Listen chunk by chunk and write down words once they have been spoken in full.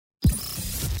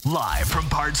Live from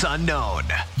parts unknown,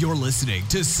 you're listening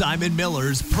to Simon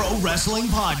Miller's Pro Wrestling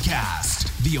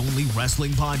Podcast, the only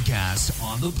wrestling podcast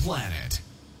on the planet,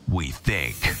 we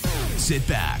think. Sit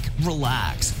back,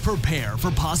 relax, prepare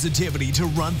for positivity to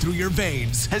run through your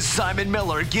veins as Simon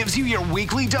Miller gives you your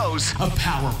weekly dose of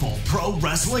powerful pro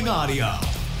wrestling audio.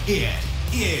 It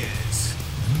is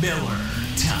Miller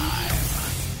Time.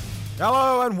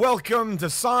 Hello and welcome to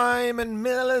Simon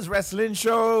Miller's Wrestling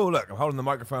Show. Look, I'm holding the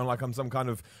microphone like I'm some kind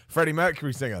of Freddie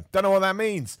Mercury singer. Don't know what that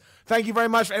means. Thank you very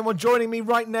much for anyone joining me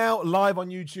right now live on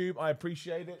YouTube. I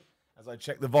appreciate it. As I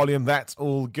check the volume, that's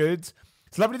all good.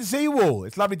 It's lovely to see you all.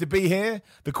 It's lovely to be here.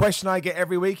 The question I get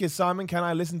every week is, Simon, can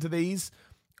I listen to these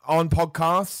on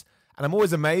podcasts? And I'm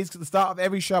always amazed at the start of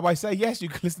every show I say, yes, you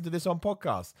can listen to this on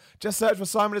podcasts. Just search for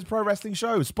Simon Miller's Pro Wrestling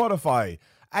Show, Spotify,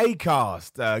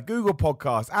 Acast, Google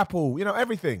Podcasts, Apple,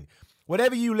 everything.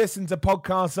 Whatever you listen to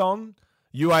podcasts on,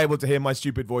 you are able to hear my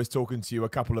stupid voice talking to you a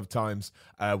couple of times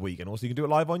a week. And also you can do it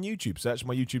live on YouTube. Search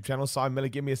my YouTube channel, Simon Miller.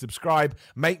 Give me a subscribe.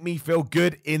 Make me feel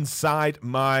good inside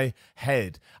my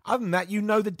head. Other than that, you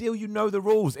know the deal. You know the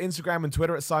rules. Instagram and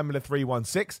Twitter at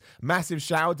SimonMiller316. Massive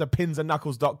shout out to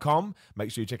pinsandknuckles.com.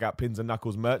 Make sure you check out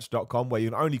pinsandknucklesmerch.com,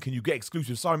 where not only can you get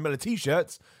exclusive Simon Miller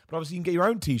t-shirts, but obviously you can get your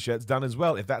own t-shirts done as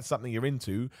well if that's something you're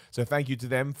into. So thank you to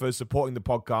them for supporting the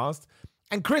podcast.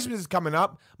 And Christmas is coming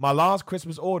up. My last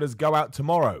Christmas orders go out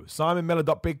tomorrow.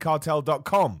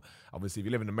 SimonMiller.BigCartel.com. Obviously, if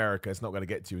you live in America, it's not going to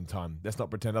get to you in time. Let's not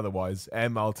pretend otherwise.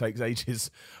 ML takes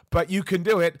ages. But you can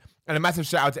do it. And a massive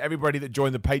shout out to everybody that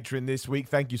joined the Patreon this week.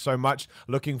 Thank you so much.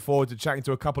 Looking forward to chatting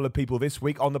to a couple of people this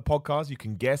week on the podcast. You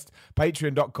can guest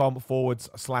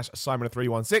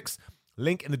patreon.com/Simon316.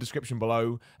 Link in the description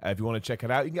below if you want to check it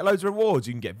out. You can get loads of rewards.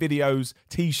 You can get videos,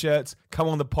 t-shirts, come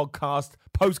on the podcast,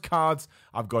 postcards.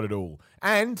 I've got it all.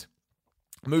 And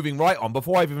moving right on,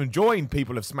 before I've even joined,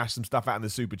 people have smashed some stuff out in the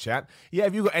super chat. Yeah,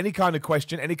 if you've got any kind of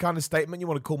question, any kind of statement, you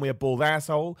want to call me a bald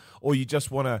asshole, or you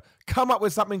just want to come up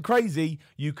with something crazy,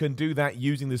 you can do that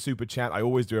using the super chat. I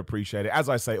always do appreciate it. As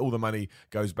I say, all the money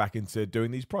goes back into doing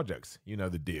these projects. You know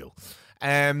the deal.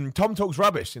 Tom Talks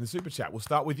Rubbish in the super chat. We'll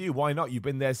start with you. Why not? You've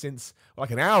been there since like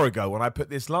an hour ago when I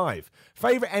put this live.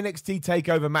 Favorite NXT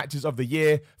TakeOver matches of the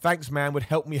year? Thanks, man. Would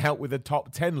help me help with a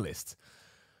top 10 list.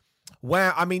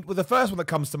 Well, the first one that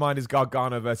comes to mind is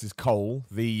Gargano versus Cole,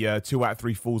 the 2 out of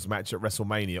 3 Falls match at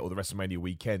WrestleMania, or the WrestleMania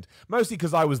weekend. Mostly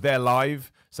because I was there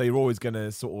live, so you're always going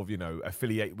to sort of,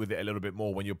 affiliate with it a little bit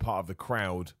more when you're part of the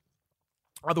crowd.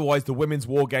 Otherwise, the women's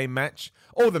War Game match,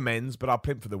 or the men's, but I'll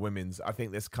pimp for the women's. I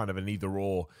think there's kind of an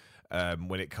either-or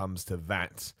when it comes to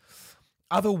that.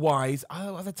 Otherwise,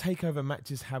 other TakeOver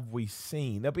matches have we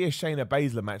seen? There'll be a Shayna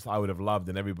Baszler match that I would have loved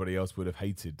and everybody else would have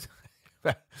hated.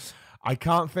 I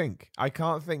can't think.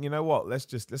 You know what?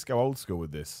 Let's go old school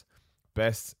with this.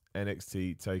 Best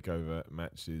NXT TakeOver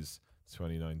matches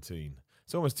 2019.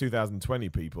 It's almost 2020,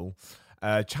 people.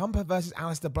 Ciampa versus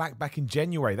Aleister Black back in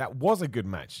January. That was a good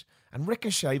match. And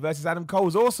Ricochet versus Adam Cole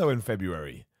was also in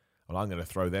February. Well, I'm going to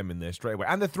throw them in there straight away.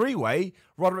 And the three-way,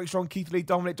 Roderick Strong, Keith Lee,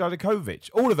 Dominic Dijakovic.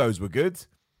 All of those were good.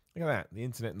 Look at that. The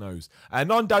internet knows. A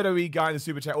non-WWE guy in the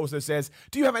Super Chat also says,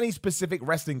 do you have any specific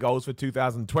wrestling goals for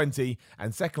 2020?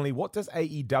 And secondly, what does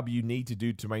AEW need to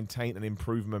do to maintain and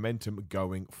improve momentum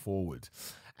going forward?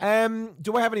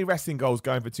 Do I have any wrestling goals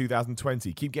going for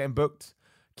 2020? Keep getting booked.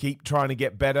 Keep trying to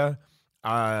get better.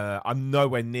 I'm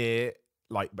nowhere near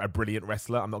like a brilliant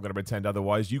wrestler. I'm not going to pretend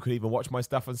otherwise. You could even watch my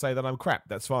stuff and say that I'm crap.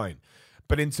 That's fine.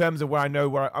 But in terms of where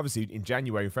obviously in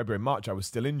January, February, March, I was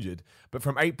still injured. But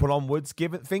from April onwards,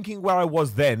 thinking where I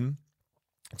was then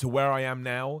to where I am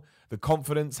now, the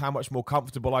confidence, how much more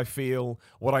comfortable I feel,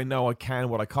 what I know I can,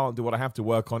 what I can't do, what I have to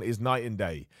work on is night and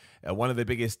day. One of the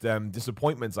biggest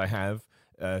disappointments I have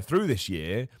through this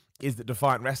year is that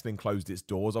Defiant Wrestling closed its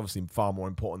doors, obviously far more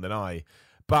important than I.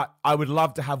 But I would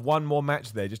love to have one more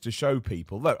match there just to show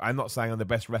people. Look, I'm not saying I'm the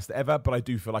best wrestler ever, but I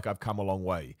do feel like I've come a long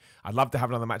way. I'd love to have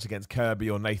another match against Kirby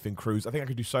or Nathan Cruz. I think I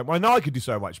could do I know I could do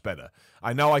so much better.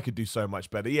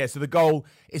 Yeah, so the goal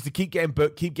is to keep getting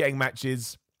booked, keep getting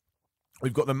matches.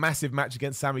 We've got the massive match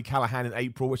against Sami Callihan in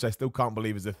April, which I still can't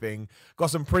believe is a thing.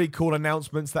 Got some pretty cool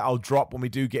announcements that I'll drop when we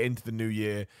do get into the new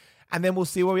year. And then we'll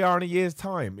see where we are in a year's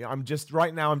time.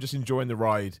 Right now I'm just enjoying the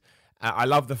ride. I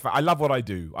love what I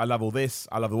do. I love all this.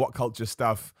 I love the What Culture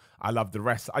stuff. I love the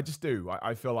rest. I just do.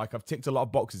 I feel like I've ticked a lot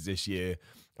of boxes this year.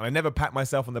 And I never pat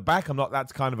myself on the back. I'm not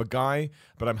that kind of a guy,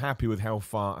 but I'm happy with how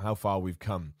far we've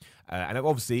come. And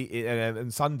obviously,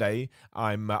 on Sunday,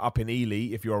 I'm up in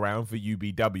Ely, if you're around, for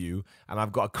UBW. And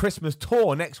I've got a Christmas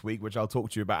tour next week, which I'll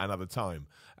talk to you about another time.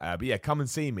 But yeah, come and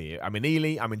see me. I'm in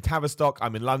Ely, I'm in Tavistock,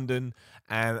 I'm in London,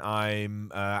 and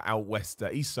I'm out west,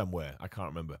 east somewhere. I can't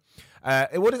remember.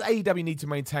 What does AEW need to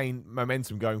maintain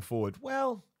momentum going forward?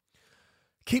 Well,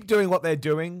 keep doing what they're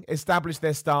doing. Establish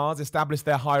their stars. Establish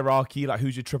their hierarchy, like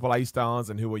who's your AAA stars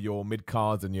and who are your mid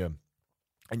cards and your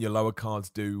lower cards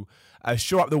do.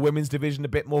 Shore up the women's division a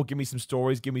bit more. Give me some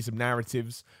stories. Give me some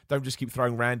narratives. Don't just keep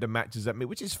throwing random matches at me,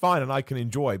 which is fine and I can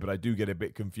enjoy, but I do get a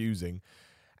bit confusing.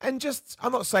 And just,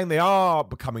 I'm not saying they are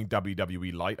becoming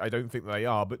WWE light. I don't think they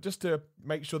are, but just to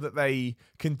make sure that they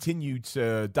continue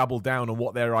to double down on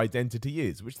what their identity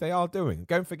is, which they are doing.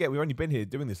 Don't forget, we've only been here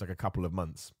doing this like a couple of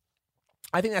months.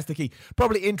 I think that's the key.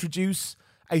 Probably introduce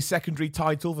a secondary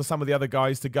title for some of the other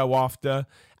guys to go after.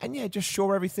 And yeah, just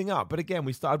shore everything up. But again,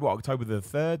 we started, October the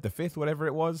 3rd, the 5th, whatever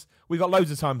it was. We got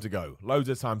loads of time to go.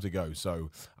 So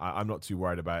I'm not too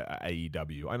worried about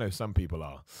AEW. I know some people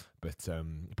are. But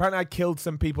apparently I killed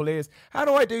some people's ears. How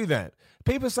do I do that?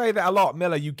 People say that a lot.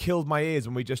 Miller, you killed my ears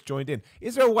when we just joined in.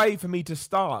 Is there a way for me to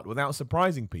start without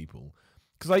surprising people?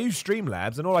 Because I use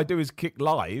Streamlabs and all I do is kick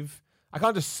live. I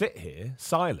can't just sit here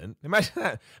silent. Imagine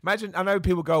that. Imagine, I know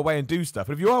people go away and do stuff,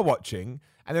 but if you are watching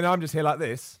and then I'm just here like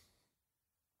this,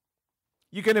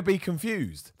 you're going to be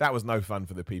confused. That was no fun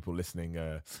for the people listening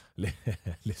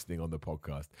listening on the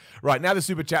podcast. Right, now the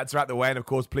super chats are out the way, and of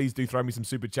course, please do throw me some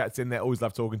super chats in there. Always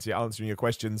love talking to you, answering your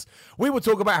questions. We will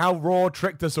talk about how Raw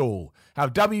tricked us all, how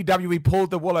WWE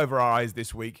pulled the wool over our eyes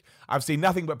this week. I've seen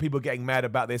nothing but people getting mad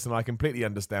about this, and I completely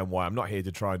understand why. I'm not here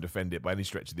to try and defend it by any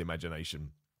stretch of the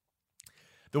imagination.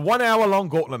 The 1 hour long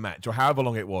gauntlet match, or however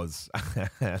long it was,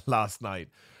 last night,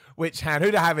 which had,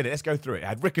 who to have in it? Let's go through it. It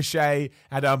had Ricochet, it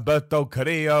had Humberto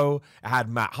Carrillo, it had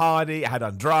Matt Hardy, it had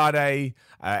Andrade, it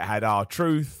had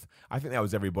R-Truth. I think that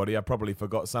was everybody. I probably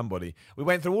forgot somebody. We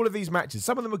went through all of these matches.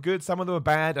 Some of them were good, some of them were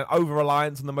bad. And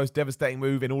over-reliance on the most devastating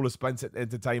move in all of Spence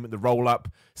Entertainment, the roll-up.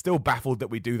 Still baffled that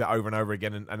we do that over and over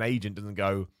again, and an agent doesn't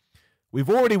go, we've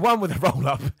already won with a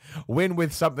roll-up, win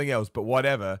with something else, but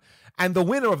whatever. And the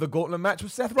winner of the gauntlet match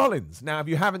was Seth Rollins. Now, if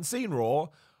you haven't seen Raw,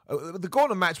 the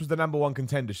gauntlet match was the number one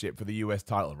contendership for the US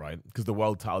title, right? Because the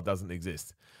world title doesn't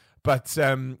exist. But,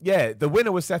 yeah, the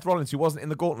winner was Seth Rollins, who wasn't in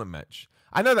the gauntlet match.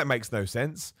 I know that makes no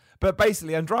sense, but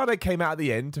basically Andrade came out at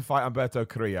the end to fight Humberto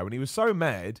Carrillo, and he was so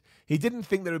mad, he didn't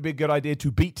think that it would be a good idea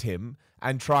to beat him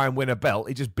and try and win a belt.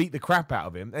 He just beat the crap out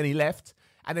of him, and he left.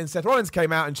 And then Seth Rollins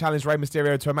came out and challenged Rey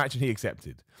Mysterio to a match, and he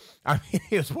accepted. I mean,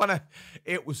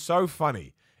 it was so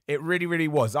funny. It really, really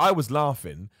was. I was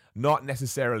laughing, not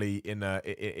necessarily in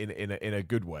a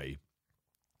good way.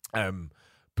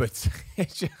 But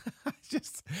it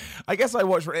just, I guess I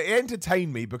watched. It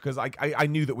entertained me because I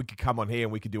knew that we could come on here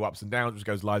and we could do ups and downs, which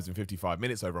goes live in 55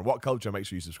 minutes over on What Culture. Make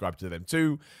sure you subscribe to them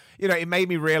too. You know, it made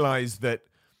me realize that.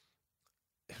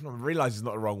 Realize is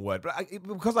not the wrong word, but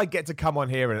because I get to come on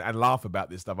here and laugh about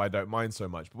this stuff, I don't mind so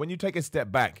much. But when you take a step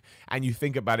back and you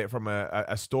think about it from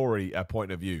a story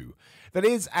point of view, that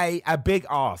is a big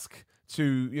ask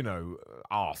to,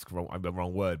 the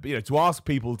wrong word, but, to ask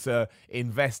people to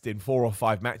invest in 4 or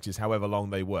 5 matches, however long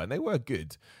they were, and they were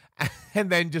good, and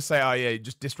then just say, oh yeah,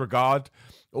 just disregard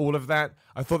all of that.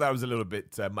 I thought that was a little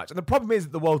bit much. And the problem is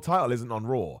that the world title isn't on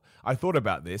Raw. I thought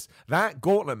about this. That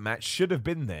gauntlet match should have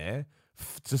been there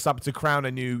to crown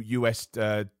a new US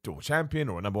champion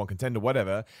or a number one contender,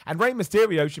 whatever. And Rey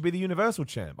Mysterio should be the Universal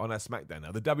champ on that SmackDown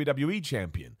now, the WWE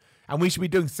champion. And we should be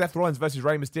doing Seth Rollins versus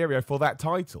Rey Mysterio for that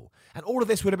title. And all of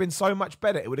this would have been so much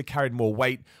better. It would have carried more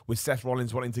weight with Seth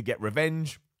Rollins wanting to get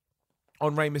revenge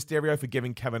on Rey Mysterio for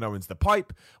giving Kevin Owens the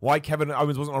pipe. Why Kevin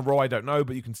Owens wasn't on Raw, I don't know,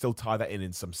 but you can still tie that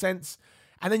in some sense.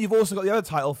 And then you've also got the other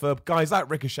title for guys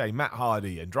like Ricochet, Matt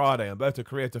Hardy, Andrade, Humberto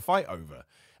Carrillo to fight over.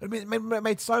 It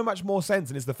made so much more sense,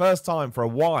 and it's the first time for a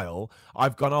while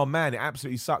I've gone, oh man, it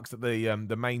absolutely sucks that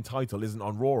the main title isn't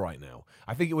on Raw right now.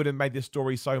 I think it would have made this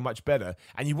story so much better,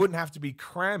 and you wouldn't have to be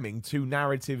cramming 2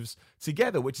 narratives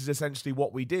together, which is essentially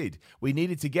what we did. We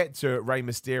needed to get to Rey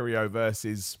Mysterio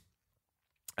versus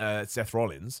Seth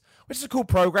Rollins, which is a cool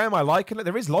program. I like it.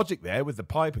 There is logic there with the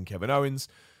pipe and Kevin Owens.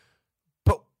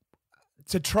 But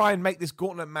to try and make this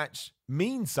gauntlet match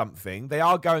mean something, they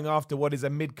are going after what is a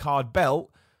mid-card belt.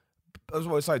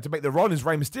 To make the Rollins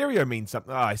Rey Mysterio mean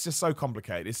something. It's just so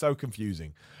complicated. It's so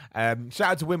confusing. Shout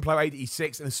out to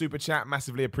Wimplo86 and the super chat.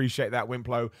 Massively appreciate that,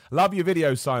 Wimplo. Love your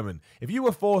video, Simon. If you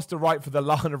were forced to write for the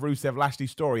Lana Rusev Lashley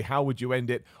story, how would you end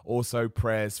it? Also,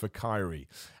 prayers for Kyrie.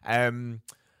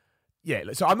 Yeah,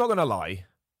 so I'm not going to lie.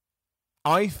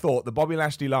 I thought the Bobby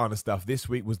Lashley Lana stuff this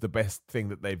week was the best thing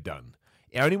that they've done.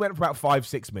 It only went for about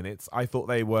 5-6 minutes. I thought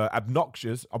they were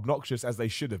obnoxious as they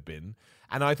should have been.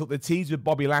 And I thought the tease with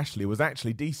Bobby Lashley was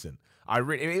actually decent. If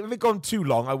it had gone too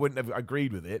long, I wouldn't have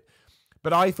agreed with it.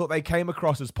 But I thought they came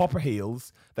across as proper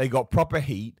heels. They got proper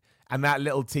heat. And that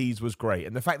little tease was great.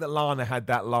 And the fact that Lana had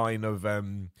that line of,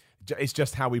 it's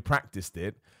just how we practiced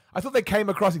it. I thought they came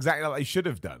across exactly like they should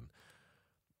have done.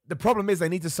 The problem is they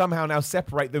need to somehow now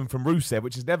separate them from Rusev,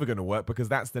 which is never going to work because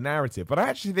that's the narrative. But I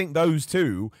actually think those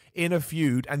two in a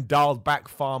feud and dialed back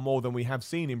far more than we have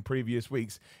seen in previous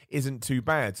weeks isn't too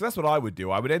bad. So that's what I would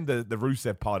do. I would end the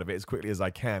Rusev part of it as quickly as I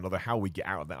can, although how we get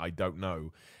out of that, I don't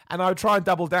know. And I would try and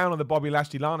double down on the Bobby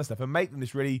Lashley Lana stuff and make them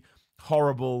this really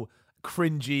horrible,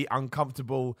 cringy,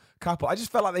 uncomfortable couple. I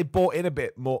just felt like they bought in a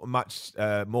bit more much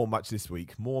this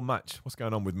week. More much. What's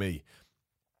going on with me?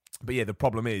 But yeah, the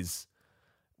problem is,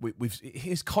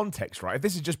 here's context, right? If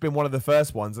this had just been one of the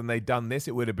first ones and they'd done this,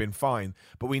 it would have been fine.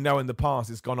 But we know in the past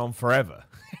it's gone on forever.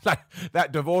 Like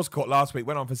that divorce court last week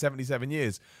went on for 77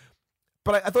 years.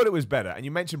 But I thought it was better. And you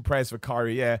mentioned prayers for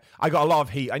Kyrie. Yeah, I got a lot of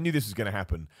heat. I knew this was going to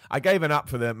happen. I gave an up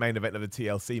for the main event of the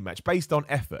TLC match based on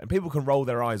effort. And people can roll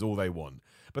their eyes all they want.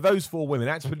 But those four women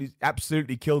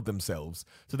absolutely killed themselves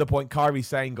to the point Kyrie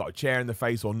Sane got a chair in the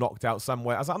face or knocked out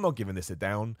somewhere. I was like, I'm not giving this a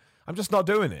down. I'm just not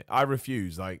doing it. I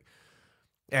refuse.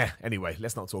 Anyway,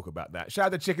 let's not talk about that. Shout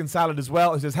out to Chicken Salad as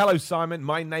well. It says, hello, Simon.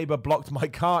 My neighbor blocked my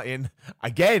car in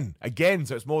again,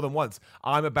 so it's more than once.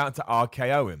 I'm about to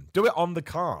RKO him. Do it on the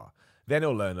car. Then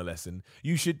he'll learn a lesson.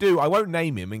 You should do. I won't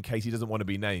name him in case he doesn't want to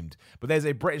be named. But there's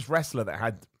a British wrestler that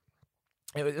had...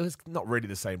 It was not really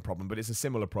the same problem, but it's a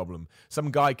similar problem.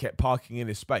 Some guy kept parking in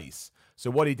his space. So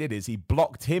what he did is he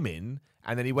blocked him in,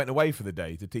 and then he went away for the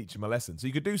day to teach him a lesson. So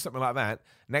you could do something like that.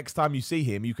 Next time you see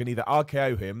him, you can either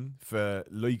RKO him for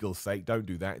legal sake. Don't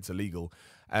do that. It's illegal.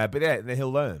 But yeah, then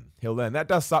he'll learn. That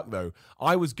does suck, though.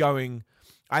 I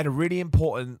had a really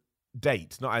important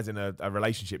date, not as in a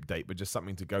relationship date, but just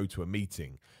something to go to a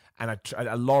meeting. And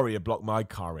a lorry had blocked my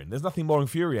car in. There's nothing more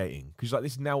infuriating because like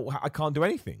this now I can't do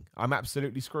anything. I'm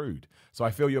absolutely screwed. So I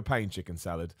feel your pain, Chicken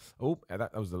Salad. Oh, that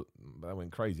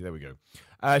went crazy. There we go.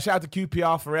 Shout out to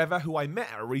QPR Forever, who I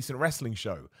met at a recent wrestling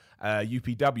show,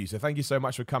 UPW. So thank you so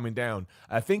much for coming down.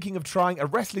 Thinking of trying a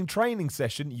wrestling training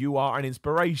session. You are an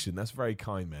inspiration. That's very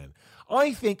kind, man.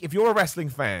 I think if you're a wrestling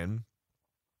fan,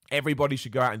 everybody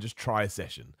should go out and just try a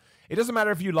session. It doesn't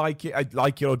matter if you like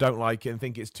it or don't like it and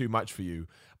think it's too much for you.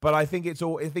 But I think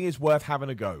it's worth having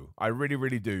a go. I really,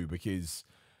 really do, because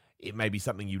it may be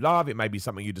something you love. It may be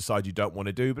something you decide you don't want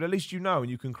to do, but at least you know and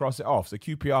you can cross it off. So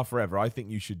QPR Forever, I think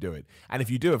you should do it. And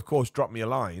if you do, of course, drop me a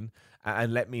line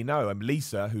and let me know. And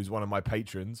Lisa, who's one of my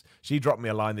patrons, she dropped me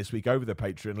a line this week over the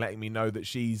Patreon letting me know that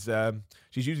she's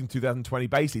using 2020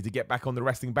 basically to get back on the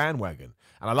wrestling bandwagon.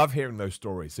 And I love hearing those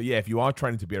stories. So yeah, if you are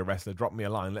training to be a wrestler, drop me a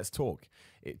line. Let's talk.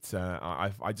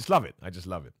 I just love it. I just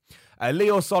love it.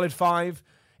 Leo Solid 5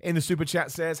 in the super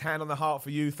chat says, hand on the heart for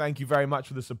you. Thank you very much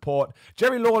for the support.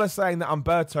 Jerry Lawler saying that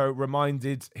Humberto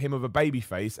reminded him of a baby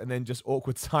face and then just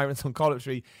awkward silence on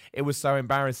commentary. It was so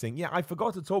embarrassing. Yeah, I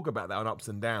forgot to talk about that on Ups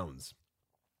and Downs.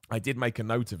 I did make a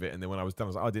note of it, and then when I was done, I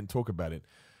was like, I didn't talk about it.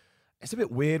 It's a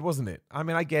bit weird, wasn't it? I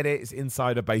mean, I get it. It's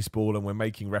insider baseball and we're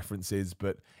making references,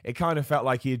 but it kind of felt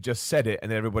like he had just said it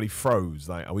and then everybody froze.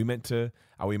 Like, are we meant to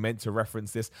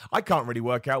reference this? I can't really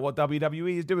work out what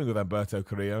WWE is doing with Humberto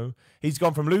Carrillo. He's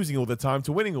gone from losing all the time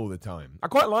to winning all the time. I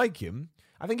quite like him.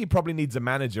 I think he probably needs a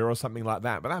manager or something like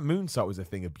that, but that moonsault was a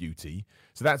thing of beauty.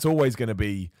 So that's always going to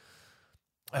be,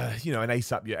 an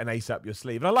ace up your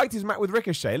sleeve. And I liked his match with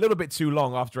Ricochet. A little bit too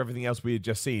long after everything else we had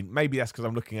just seen. Maybe that's because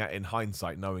I'm looking at it in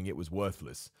hindsight, knowing it was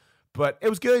worthless. But it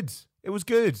was good. It was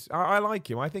good. I like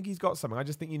him. I think he's got something. I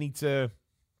just think you need to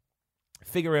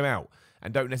figure him out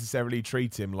and don't necessarily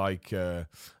treat him like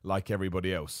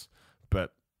everybody else.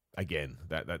 But again,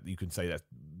 that you can say that's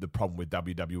the problem with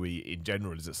WWE in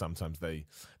general, is that sometimes they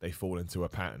fall into a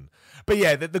pattern. But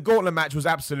yeah, the gauntlet match was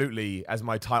absolutely, as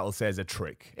my title says, a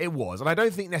trick. It was. And I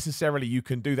don't think necessarily you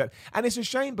can do that. And it's a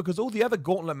shame because all the other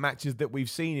gauntlet matches that we've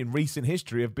seen in recent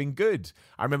history have been good.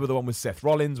 I remember the one with Seth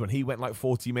Rollins when he went like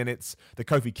 40 minutes. The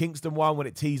Kofi Kingston one when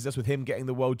it teased us with him getting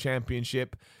the world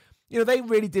championship. They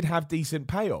really did have decent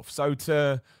payoff. So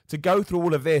to go through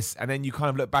all of this and then you kind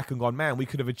of look back and gone, man, we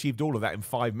could have achieved all of that in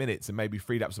 5 minutes and maybe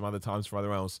freed up some other times for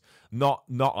other else. Not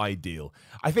ideal.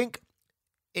 I think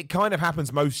it kind of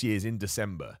happens most years in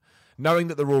December. knowing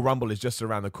that the Royal Rumble is just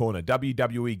around the corner,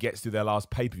 WWE gets to their last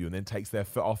pay-per-view and then takes their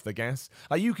foot off the gas.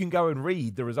 Like, you can go and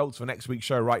read the results for next week's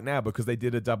show right now because they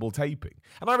did a double taping.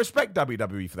 And I respect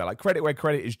WWE for that. Like, credit where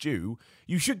credit is due.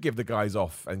 You should give the guys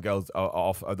off and girls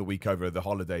off the week over the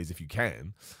holidays if you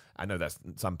can. I know that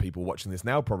some people watching this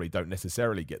now probably don't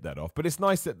necessarily get that off, but it's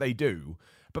nice that they do.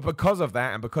 But because of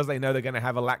that, and because they know they're going to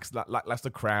have a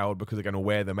lackluster crowd because they're going to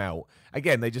wear them out,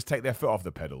 again, they just take their foot off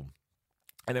the pedal.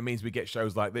 And it means we get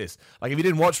shows like this. Like, if you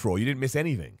didn't watch Raw, you didn't miss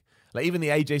anything. Like, even the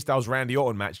AJ Styles Randy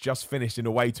Orton match just finished in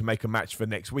a way to make a match for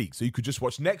next week. So you could just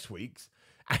watch next week's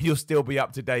and you'll still be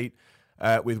up to date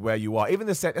with where you are. Even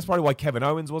the set, that's probably why Kevin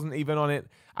Owens wasn't even on it.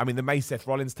 I mean, the May Seth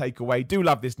Rollins takeaway. Do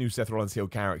love this new Seth Rollins heel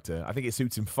character. I think it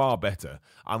suits him far better.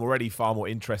 I'm already far more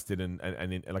interested and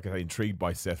like I say, intrigued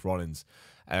by Seth Rollins.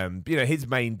 His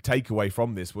main takeaway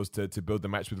from this was to build the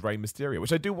match with Rey Mysterio,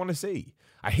 which I do want to see.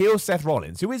 A heel Seth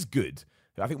Rollins, who is good.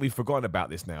 I think we've forgotten about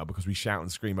this now because we shout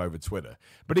and scream over Twitter.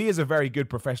 But he is a very good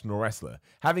professional wrestler.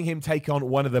 Having him take on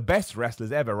one of the best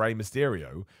wrestlers ever, Rey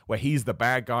Mysterio, where he's the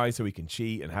bad guy so he can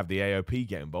cheat and have the AOP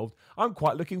get involved, I'm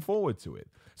quite looking forward to it.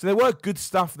 So there were good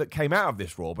stuff that came out of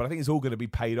this Raw, but I think it's all going to be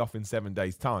paid off in 7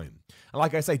 days' time. And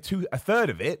like I say, a third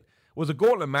of it was a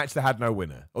gauntlet match that had no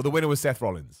winner. Or the winner was Seth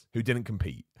Rollins, who didn't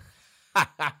compete.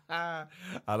 I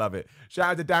love it.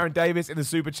 Shout out to Darren Davis in the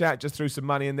super chat. Just threw some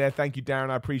money in there. Thank you, Darren.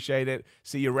 I appreciate it.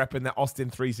 See you repping that Austin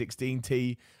 316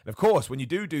 tee. And of course, when you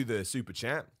do the super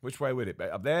chat, which way would it be?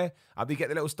 Up there, you get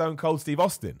the little Stone Cold Steve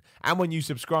Austin. And when you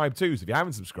subscribe too. So if you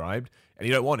haven't subscribed and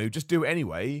you don't want to, just do it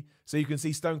anyway. So you can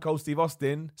see Stone Cold Steve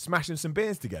Austin smashing some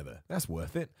beers together. That's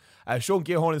worth it. Sean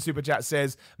Gearhorn in the super chat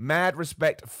says, mad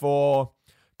respect for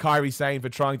Kairi Sane for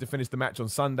trying to finish the match on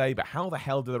Sunday, but how the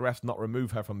hell do the refs not remove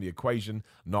her from the equation?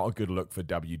 Not a good look for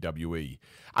WWE.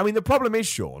 I mean, the problem is,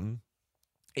 Sean,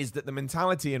 is that the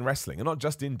mentality in wrestling, and not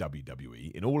just in WWE,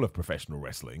 in all of professional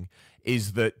wrestling,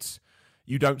 is that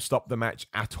you don't stop the match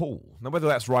at all. Now, whether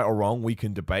that's right or wrong, we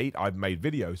can debate. I've made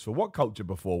videos for What Culture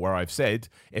before where I've said,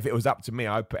 if it was up to me,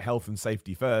 I'd put health and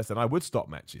safety first, and I would stop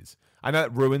matches. I know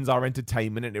that ruins our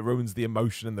entertainment, and it ruins the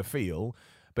emotion and the feel,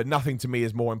 but nothing to me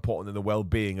is more important than the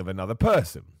well-being of another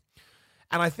person.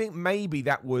 And I think maybe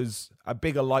that was a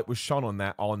bigger light was shone on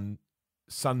that on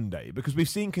Sunday, because we've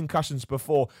seen concussions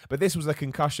before, but this was a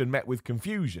concussion met with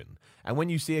confusion. And when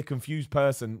you see a confused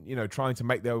person, trying to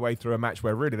make their way through a match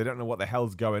where really they don't know what the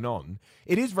hell's going on,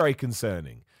 it is very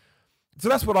concerning. So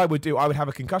that's what I would do. I would have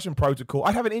a concussion protocol.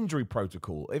 I'd have an injury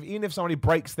protocol. Even if somebody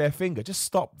breaks their finger, just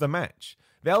stop the match.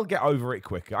 They'll get over it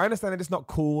quicker. I understand that it's not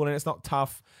cool and it's not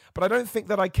tough, but I don't think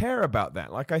that I care about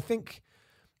that. Like, I think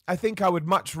I would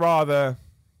much rather,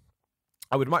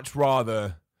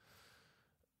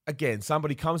 again,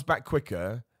 somebody comes back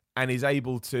quicker and is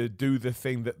able to do the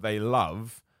thing that they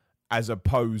love, as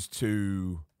opposed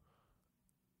to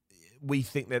we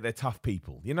think that they're tough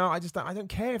people. I don't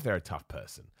care if they're a tough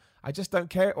person. I just don't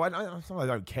care. Well, I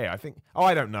don't care.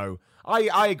 I don't know.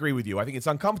 I agree with you. I think it's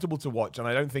uncomfortable to watch, and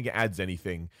I don't think it adds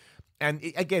anything. And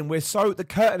again, the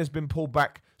curtain has been pulled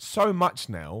back so much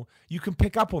now, you can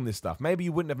pick up on this stuff. Maybe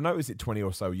you wouldn't have noticed it 20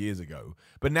 or so years ago,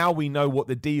 but now we know what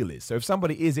the deal is. So if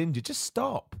somebody is injured, just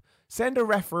stop. Send a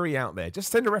referee out there.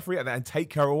 Just send a referee out there and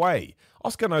take her away.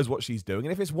 Oscar knows what she's doing,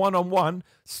 and if it's one-on-one,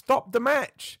 stop the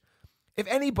match. If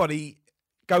anybody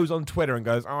goes on Twitter and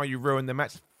goes, oh, you ruined the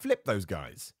match, flip those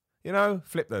guys.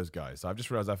 Flip those guys. I've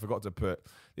just realized I forgot to put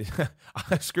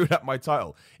I screwed up my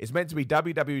title. It's meant to be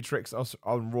WWE Tricks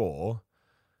on Raw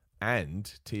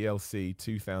and TLC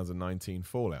 2019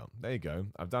 Fallout. There you go.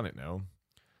 I've done it now.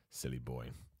 Silly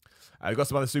boy. I've got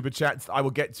some other super chats I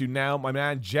will get to now. My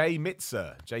man, Jay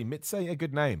Mitzer. Jay Mitzer? Yeah,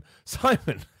 good name.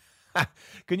 Simon,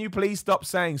 can you please stop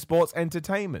saying sports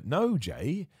entertainment? No,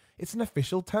 Jay. It's an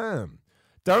official term.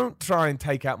 Don't try and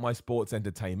take out my sports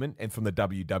entertainment and from the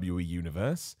WWE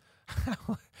universe.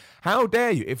 How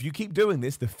dare you? If you keep doing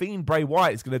this, the Fiend Bray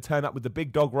Wyatt is going to turn up with the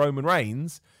big dog Roman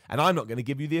Reigns, and I'm not going to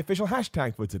give you the official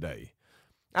hashtag for today.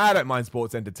 I don't mind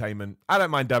sports entertainment. I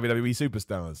don't mind WWE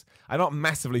superstars. I'm not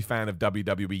massively fan of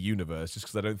WWE Universe just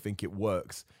because I don't think it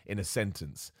works in a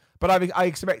sentence. But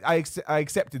I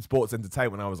accepted sports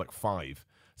entertainment when I was like 5.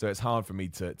 So it's hard for me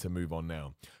to move on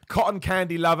now. Cotton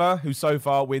Candy Lover, who so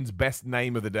far wins best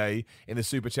name of the day in the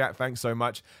super chat. Thanks so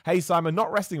much. Hey, Simon,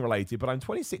 not wrestling related, but I'm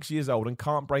 26 years old and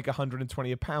can't break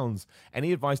 120 pounds.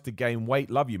 Any advice to gain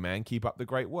weight? Love you, man. Keep up the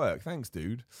great work. Thanks,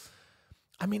 dude.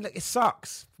 I mean, look, it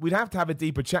sucks. We'd have to have a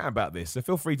deeper chat about this, so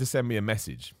feel free to send me a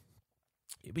message.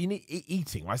 But you need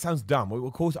eating. Well, it sounds dumb. Well,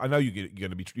 of course, I know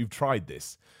you've tried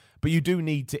this. But you do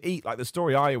need to eat. Like the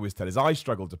story I always tell is I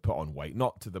struggle to put on weight,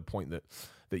 not to the point that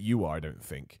that you are, I don't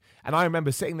think. And I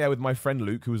remember sitting there with my friend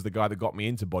Luke, who was the guy that got me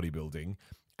into bodybuilding,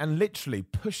 and literally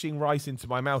pushing rice into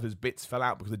my mouth as bits fell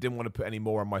out because I didn't want to put any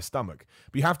more on my stomach.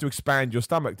 But you have to expand your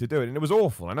stomach to do it, and it was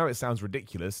awful. I know it sounds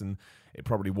ridiculous, and it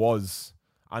probably was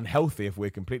unhealthy if we're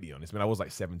completely honest. I mean, I was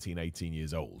like 17, 18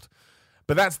 years old.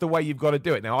 But that's the way you've got to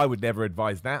do it. Now, I would never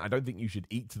advise that. I don't think you should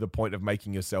eat to the point of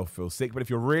making yourself feel sick. But if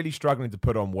you're really struggling to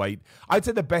put on weight, I'd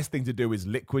say the best thing to do is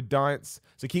liquid diets.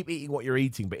 So keep eating what you're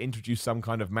eating, but introduce some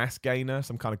kind of mass gainer,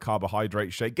 some kind of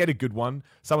carbohydrate shake. Get a good one.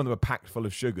 Some of them are packed full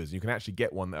of sugars. You can actually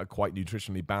get one that are quite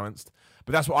nutritionally balanced.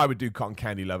 But that's what I would do, cotton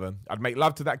candy lover. I'd make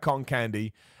love to that cotton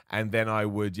candy, and then I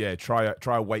would, try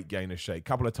a weight gainer shake a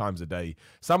couple of times a day.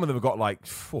 Some of them have got like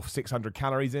 600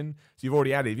 calories in. So you've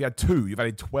already added, if you had 2, you've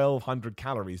added 1,200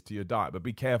 calories to your diet. But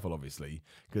be careful, obviously,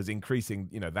 because increasing,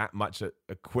 that much at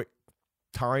a quick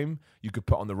time, you could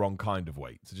put on the wrong kind of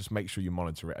weight. So just make sure you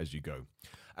monitor it as you go.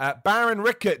 Baron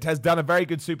Rickett has done a very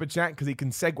good super chat because he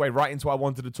can segue right into what I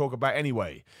wanted to talk about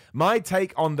anyway. My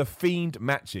take on the Fiend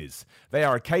matches. They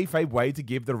are a kayfabe way to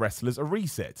give the wrestlers a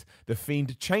reset. The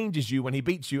Fiend changes you when he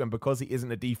beats you, and because he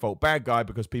isn't a default bad guy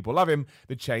because people love him,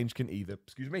 the change can either,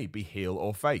 be heel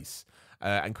or face.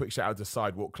 And quick shout out to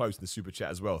Sidewalk Close in the super chat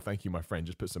as well. Thank you, my friend.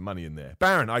 Just put some money in there.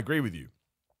 Baron, I agree with you.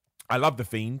 I love the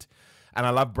Fiend, and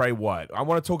I love Bray Wyatt. I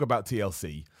want to talk about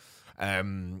TLC.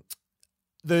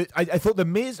 I thought the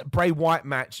Miz Bray Wyatt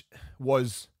match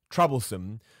was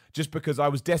troublesome just because I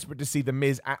was desperate to see the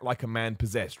Miz act like a man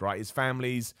possessed, right? His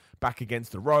family's back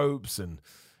against the ropes and,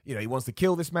 he wants to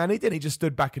kill this man. He didn't. He just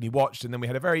stood back and he watched. And then we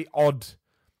had a very odd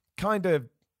kind of,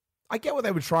 I get what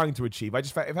they were trying to achieve. I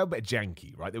just felt it felt a bit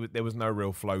janky, right? There was no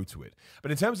real flow to it.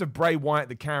 But in terms of Bray Wyatt,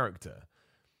 the character,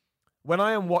 when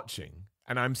I am watching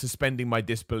and I'm suspending my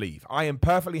disbelief, I am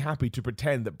perfectly happy to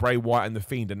pretend that Bray Wyatt and The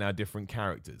Fiend are now different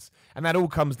characters. And that all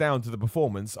comes down to the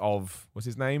performance of, what's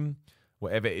his name?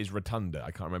 Whatever it is, Rotunda.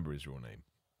 I can't remember his real name.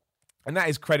 And that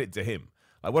is credit to him.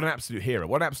 Like, what an absolute hero.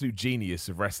 What an absolute genius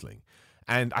of wrestling.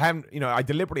 And I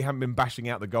deliberately haven't been bashing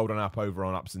out the Golden Up over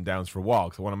on Ups and Downs for a while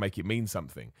because I want to make it mean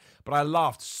something. But I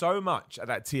laughed so much at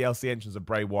that TLC entrance of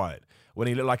Bray Wyatt when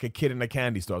he looked like a kid in a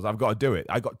candy store. I've got to do it.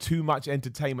 I got too much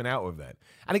entertainment out of that.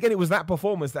 And again, it was that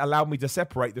performance that allowed me to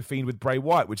separate the Fiend with Bray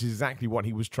Wyatt, which is exactly what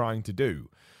he was trying to do.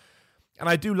 And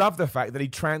I do love the fact that he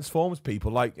transforms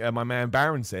people, like my man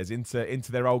Baron says,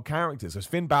 into their old characters. So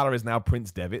Finn Balor is now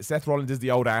Prince Devitt. Seth Rollins is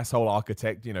the old asshole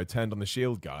architect, turned on the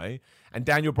Shield guy. And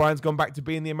Daniel Bryan's gone back to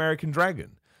being the American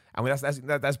Dragon. I mean,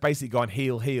 that's basically gone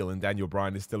heel, and Daniel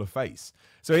Bryan is still a face.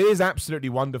 So it is absolutely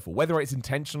wonderful. Whether it's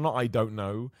intentional or not, I don't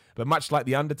know. But much like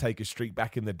the Undertaker streak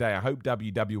back in the day, I hope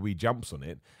WWE jumps on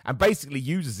it and basically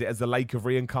uses it as the lake of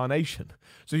reincarnation.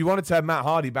 So if you want to turn Matt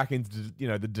Hardy back into,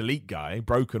 the delete guy,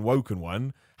 broken, woken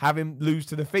one, have him lose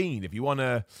to The Fiend. If you want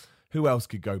to... Who else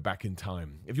could go back in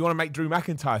time? If you want to make Drew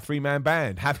McIntyre a 3-man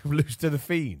band, have him lose to The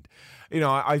Fiend.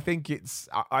 I think it's...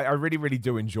 I really, really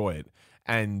do enjoy it.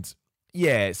 And...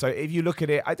 yeah, so if you look at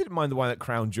it, I didn't mind the one at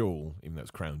Crown Jewel, even though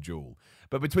it's Crown Jewel.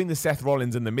 But between the Seth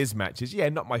Rollins and the Miz matches,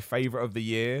 not my favorite of the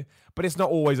year. But it's not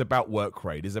always about work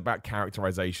rate. It's about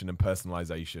characterization and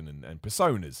personalization and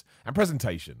personas and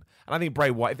presentation. And I think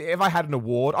Bray Wyatt, if I had an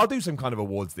award, I'll do some kind of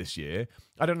awards this year.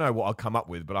 I don't know what I'll come up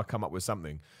with, but I'll come up with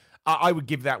something. I would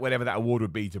give that whatever that award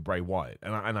would be to Bray Wyatt.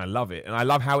 And I love it. And I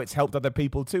love how it's helped other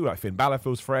people too. Like Finn Balor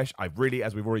feels fresh. I really,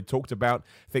 as we've already talked about,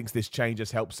 thinks this change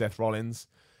has helped Seth Rollins.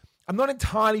 I'm not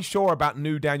entirely sure about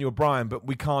new Daniel Bryan, but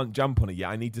we can't jump on it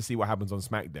yet. I need to see what happens on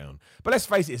SmackDown. But let's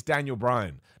face it, it's Daniel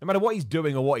Bryan. No matter what he's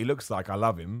doing or what he looks like, I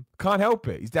love him. Can't help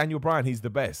it. He's Daniel Bryan. He's the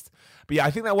best. But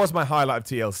I think that was my highlight of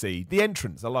TLC. The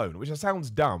entrance alone, which sounds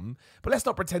dumb, but let's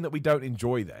not pretend that we don't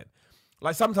enjoy that.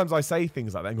 Like, sometimes I say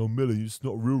things like that and go, Miller, you're just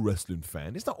not a real wrestling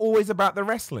fan. It's not always about the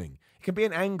wrestling. It can be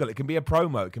an angle. It can be a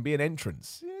promo. It can be an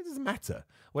entrance. It doesn't matter.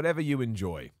 Whatever you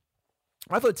enjoy.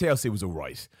 I thought TLC was all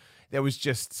right. There was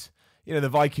just... the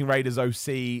Viking Raiders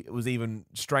OC was even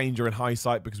stranger in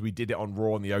hindsight because we did it on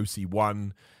Raw and the OC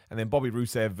won. And then Bobby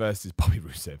Lashley versus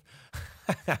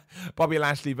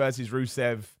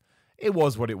Rusev. It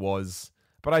was what it was.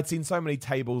 But I'd seen so many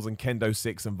tables and kendo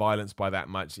sticks and violence by that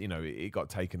much, it got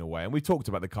taken away. And we talked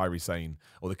about the Kairi Sane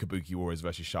or the Kabuki Warriors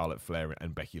versus Charlotte Flair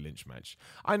and Becky Lynch match.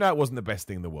 I know it wasn't the best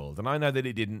thing in the world. And I know that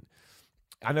it didn't.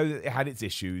 I know that it had its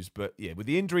issues. But yeah, with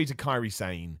the injury to Kairi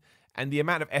Sane... and the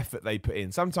amount of effort they put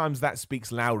in, sometimes that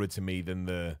speaks louder to me than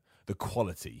the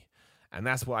quality. And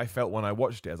that's what I felt when I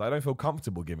watched it, as I don't feel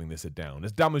comfortable giving this a down.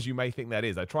 As dumb as you may think that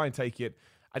is, I try and take it...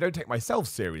 I don't take myself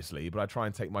seriously, but I try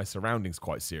and take my surroundings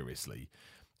quite seriously.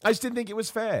 I just didn't think it was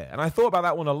fair. And I thought about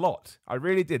that one a lot. I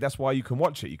really did. That's why you can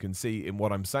watch it. You can see in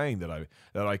what I'm saying that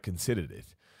I considered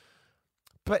it.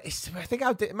 But I think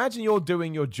imagine you're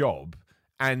doing your job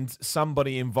and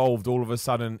somebody involved all of a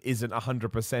sudden isn't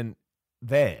 100%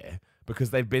 there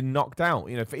because they've been knocked out.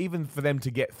 Even for them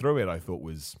to get through it, I just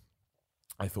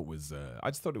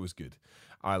thought it was good.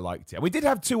 I liked it. And we did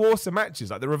have two awesome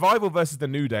matches, like the Revival versus the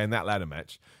New Day in that ladder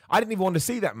match. I didn't even want to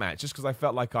see that match just because I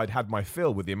felt like I'd had my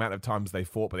fill with the amount of times they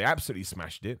fought, but they absolutely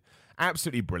smashed it.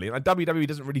 Absolutely brilliant. Like WWE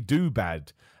doesn't really do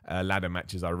bad ladder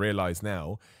matches, I realise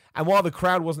now. And while the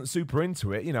crowd wasn't super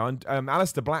into it, and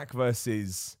Aleister Black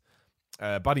versus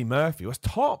Buddy Murphy was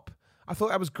top. I thought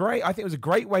that was great. I think it was a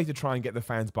great way to try and get the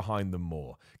fans behind them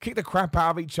more. Kick the crap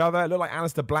out of each other. It looked like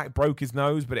Aleister Black broke his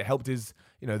nose, but it helped his,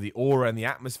 the aura and the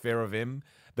atmosphere of him.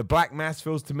 The Black Mass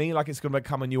feels to me like it's going to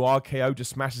become a new RKO,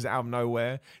 just smashes it out of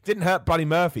nowhere. Didn't hurt Buddy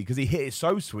Murphy because he hit it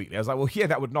so sweetly. I was like, well, yeah,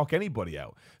 that would knock anybody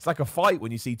out. It's like a fight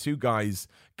when you see two guys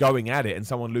going at it and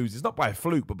someone loses, not by a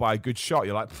fluke, but by a good shot.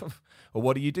 You're like, well,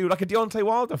 what do you do? Like a Deontay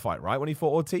Wilder fight, right? When he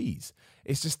fought Ortiz.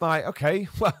 It's just like, okay,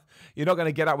 well, you're not going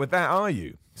to get up with that, are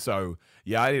you? So,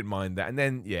 yeah, I didn't mind that. And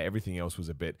then, yeah, everything else was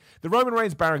a bit... The Roman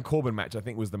Reigns-Baron Corbin match, I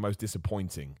think, was the most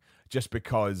disappointing. Just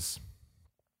because...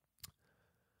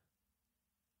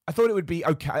 I thought it would be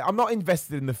okay. I'm not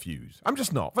invested in the feud. I'm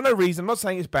just not. For no reason. I'm not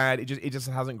saying it's bad. It just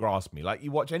hasn't grasped me. Like,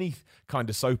 you watch any kind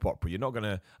of soap opera, you're not going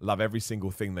to love every single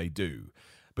thing they do.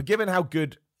 But given how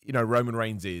good, Roman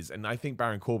Reigns is, and I think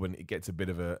Baron Corbin, it gets a bit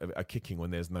of a kicking when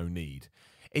there's no need.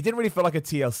 It didn't really feel like a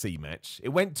TLC match. It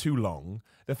went too long.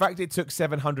 The fact it took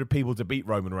 700 people to beat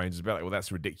Roman Reigns was a bit like, well, that's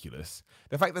ridiculous.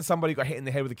 The fact that somebody got hit in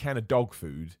the head with a can of dog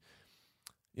food,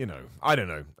 I don't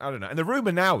know. And the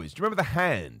rumor now is, do you remember the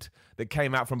hand that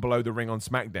came out from below the ring on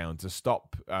SmackDown to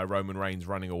stop Roman Reigns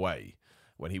running away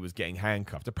when he was getting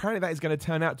handcuffed? Apparently that is going to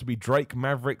turn out to be Drake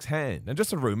Maverick's hand. And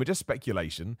just a rumor, just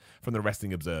speculation from the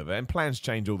Wrestling Observer, and plans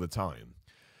change all the time.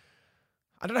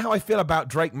 I don't know how I feel about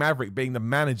Drake Maverick being the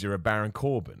manager of Baron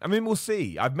Corbin. I mean, we'll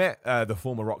see. I've met the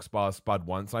former Rockstar Spud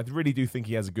once, and I really do think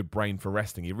he has a good brain for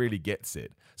wrestling. He really gets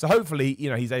it. So hopefully,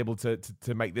 he's able to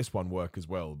make this one work as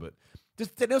well. But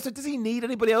does he need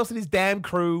anybody else in his damn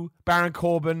crew, Baron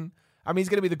Corbin? I mean, he's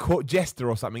going to be the court jester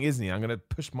or something, isn't he? I'm going to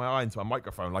push my eye into my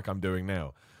microphone like I'm doing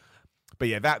now. But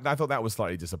yeah, I thought that was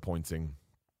slightly disappointing.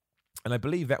 And I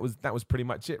believe that was pretty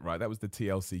much it, right? That was the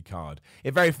TLC card.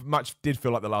 It very much did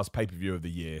feel like the last pay-per-view of the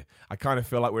year. I kind of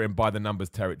feel like we're in by-the-numbers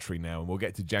territory now, and we'll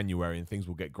get to January and things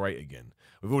will get great again.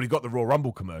 We've already got the Royal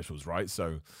Rumble commercials, right?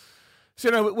 So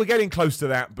we're getting close to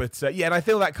that. But yeah, and I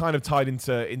feel that kind of tied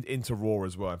into Raw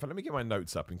as well. In fact, let me get my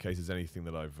notes up in case there's anything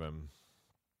that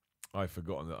I've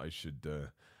forgotten that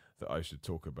I should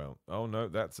talk about. Oh no,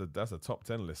 that's a top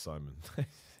 10 list, Simon.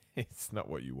 It's not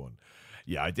what you want.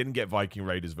 Yeah, I didn't get Viking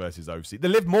Raiders versus OC. The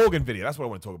Liv Morgan video, that's what I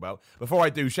want to talk about. Before I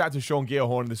do, shout out to Sean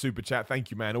Gearhorn in the super chat. Thank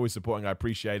you, man. Always supporting. I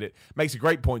appreciate it. Makes a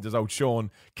great point, does old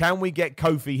Sean. Can we get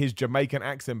Kofi his Jamaican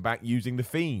accent back using The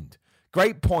Fiend?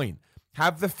 Great point.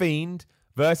 Have The Fiend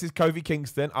versus Kofi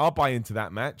Kingston. I'll buy into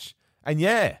that match. And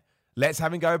yeah, let's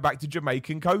have him go back to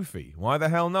Jamaican Kofi. Why the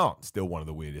hell not? Still one of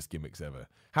the weirdest gimmicks ever.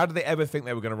 How did they ever think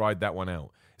they were going to ride that one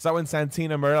out? It's like when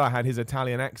Santino Marella had his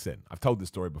Italian accent. I've told this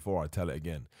story before. I'll tell it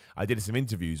again. I did some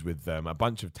interviews with a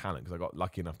bunch of talent because I got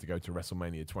lucky enough to go to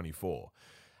WrestleMania 24.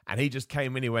 And he just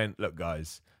came in, he went, look,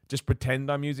 guys, just pretend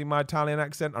I'm using my Italian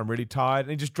accent. I'm really tired. And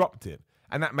he just dropped it.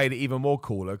 And that made it even more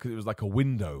cooler because it was like a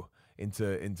window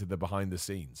into the behind the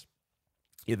scenes.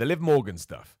 Yeah, the Liv Morgan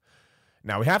stuff.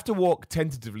 Now, we have to walk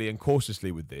tentatively and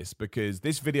cautiously with this because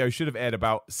this video should have aired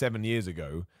about 7 years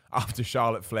ago after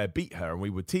Charlotte Flair beat her, and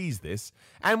we would tease this.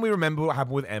 And we remember what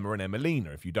happened with Emma and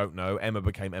Emmalina. If you don't know, Emma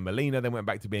became Emmalina, then went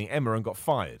back to being Emma and got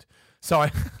fired. So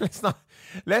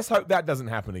let's hope that doesn't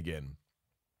happen again.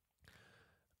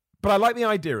 But I like the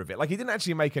idea of it. Like, it didn't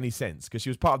actually make any sense because she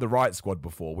was part of the Riot Squad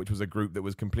before, which was a group that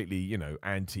was completely,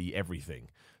 anti-everything.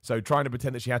 So trying to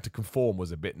pretend that she had to conform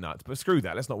was a bit nuts. But screw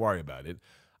that. Let's not worry about it.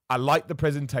 I like the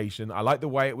presentation. I like the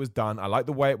way it was done. I like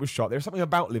the way it was shot. There's something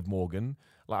about Liv Morgan.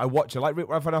 Like,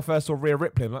 when I first saw Rhea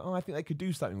Ripley, I'm like, I think they could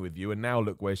do something with you. And now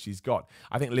look where she's got.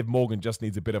 I think Liv Morgan just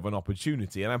needs a bit of an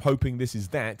opportunity. And I'm hoping this is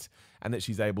that and that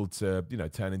she's able to,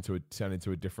 turn into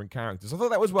a different character. So I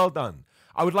thought that was well done.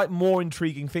 I would like more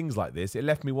intriguing things like this. It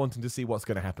left me wanting to see what's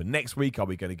going to happen next week. Are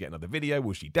we going to get another video?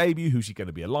 Will she debut? Who's she going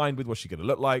to be aligned with? What's she going to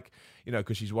look like?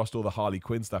 Because she's washed all the Harley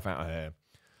Quinn stuff out of her.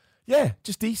 Yeah,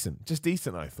 just decent,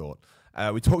 I thought.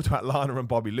 We talked about Lana and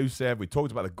Bobby Rusev. We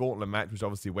talked about the Gauntlet match, which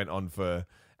obviously went on for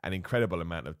an incredible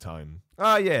amount of time.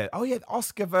 Oh, yeah,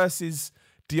 Asuka versus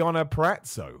Deonna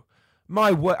Purrazzo.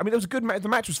 My word. I mean, it was a good match. The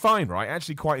match was fine, right? I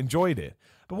actually quite enjoyed it.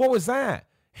 But what was that?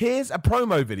 Here's a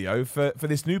promo video for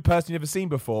this new person you've never seen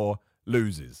before,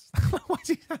 loses.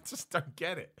 I just don't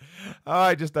get it.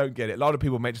 I just don't get it. A lot of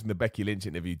people mentioned the Becky Lynch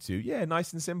interview too. Yeah,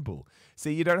 nice and simple.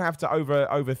 See, you don't have to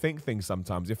overthink things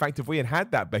sometimes. In fact, if we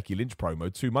had that Becky Lynch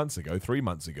promo 2 months ago, 3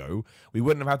 months ago, we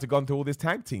wouldn't have had to gone through all this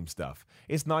tag team stuff.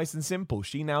 It's nice and simple.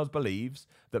 She now believes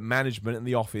that management and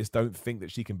the office don't think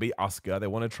that she can beat Asuka. They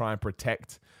want to try and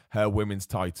protect her women's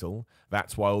title.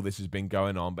 That's why all this has been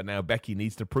going on. But now Becky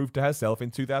needs to prove to herself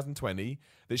in 2020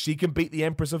 that she can beat the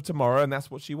Empress of Tomorrow, and that's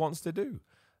what she wants to do.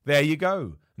 There you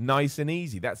go. Nice and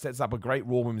easy. That sets up a great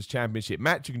Raw Women's Championship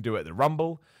match. You can do it at the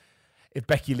Rumble. If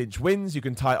Becky Lynch wins, you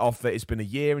can tie it off that it's been a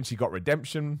year and she got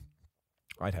redemption.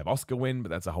 I'd have Asuka win, but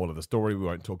that's a whole other story. We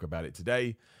won't talk about it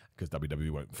today because WWE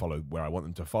won't follow where I want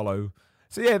them to follow.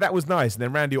 So yeah, that was nice. And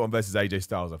then Randy Orton versus AJ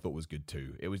Styles I thought was good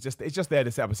too. It's just there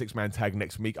to set up a 6-man tag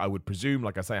next week, I would presume.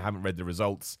 Like I say, I haven't read the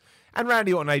results. And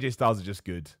Randy Orton and AJ Styles are just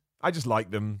good. I just like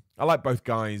them. I like both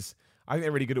guys. I think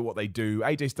they're really good at what they do.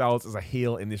 AJ Styles as a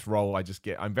heel in this role,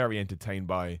 I'm very entertained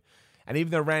by. And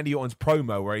even though Randy Orton's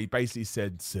promo where he basically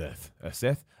said, Seth,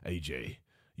 AJ,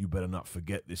 you better not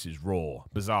forget this is Raw.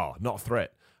 Bizarre, not a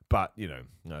threat. But,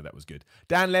 no, that was good.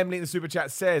 Dan Lemley in the Super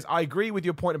Chat says, I agree with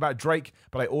your point about Drake,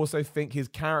 but I also think his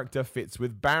character fits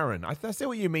with Baron. I see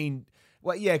what you mean.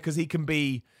 Well, yeah, because he can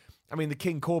be... I mean, the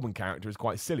King Corbin character is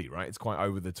quite silly, right? It's quite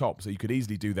over the top. So you could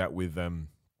easily do that with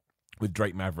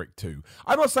Drake Maverick too.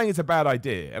 I'm not saying it's a bad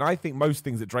idea, and I think most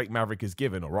things that Drake Maverick is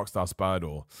given, or Rockstar Spud,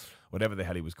 or whatever the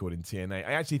hell he was called in TNA,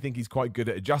 I actually think he's quite good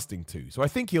at adjusting to. So I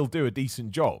think he'll do a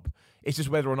decent job. It's just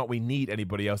whether or not we need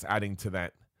anybody else adding to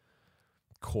that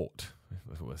court.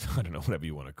 I don't know, whatever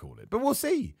you want to call it. But we'll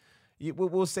see.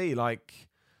 We'll see. Like,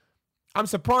 I'm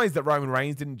surprised that Roman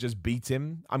Reigns didn't just beat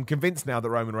him. I'm convinced now that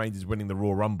Roman Reigns is winning the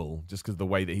Royal Rumble just because of the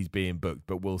way that he's being booked,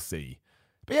 but we'll see.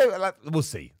 But yeah, we'll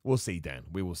see. We'll see, Dan.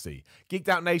 We will see. Geeked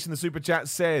Out Nation, the Super Chat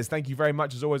says, thank you very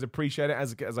much. As always, appreciate it.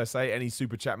 As I say, any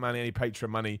Super Chat money, any Patreon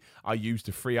money I use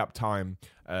to free up time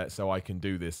so I can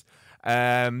do this.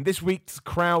 This week's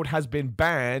crowd has been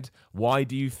bad. Why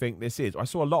do you think this is? I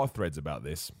saw a lot of threads about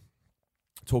this,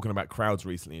 talking about crowds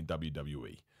recently in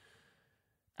WWE.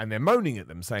 And they're moaning at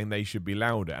them, saying they should be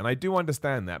louder. And I do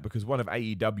understand that because one of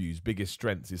AEW's biggest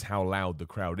strengths is how loud the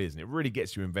crowd is. And it really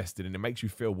gets you invested and it makes you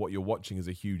feel what you're watching is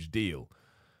a huge deal.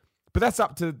 But that's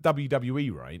up to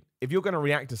WWE, right? If you're going to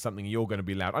react to something, you're going to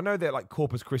be loud. I know that like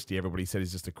Corpus Christi, everybody said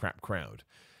is just a crap crowd.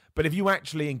 But if you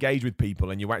actually engage with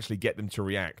people and you actually get them to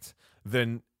react,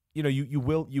 then you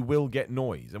will get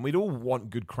noise. And we'd all want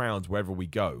good crowds wherever we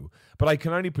go. But I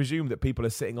can only presume that people are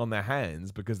sitting on their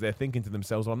hands because they're thinking to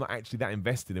themselves, well, I'm not actually that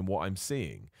invested in what I'm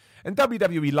seeing. And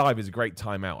WWE Live is a great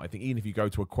time out. I think even if you go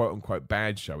to a quote-unquote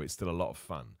bad show, it's still a lot of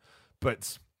fun.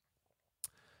 But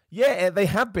yeah, they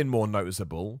have been more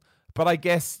noticeable. But I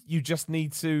guess you just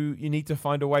need to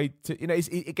find a way to,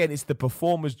 it's the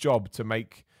performer's job to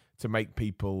make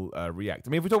people react. I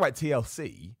mean, if we talk about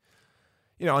TLC,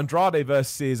 Andrade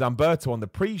versus Humberto on the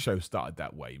pre-show started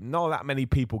that way. Not that many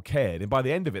people cared. And by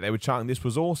the end of it, they were chanting, this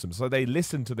was awesome. So they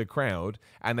listened to the crowd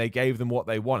and they gave them what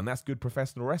they want. And that's good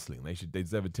professional wrestling. They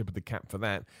deserve a tip of the cap for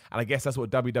that. And I guess that's what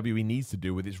WWE needs to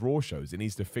do with its Raw shows. It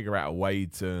needs to figure out a way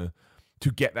to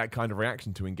get that kind of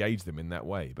reaction, to engage them in that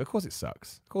way. But of course it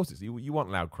sucks. Of course you want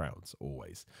loud crowds,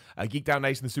 always. Geek Down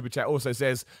Nation, the Super Chat also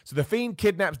says, so The Fiend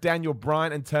kidnaps Daniel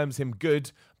Bryan and terms him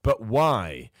good, but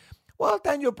why? Well,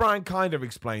 Daniel Bryan kind of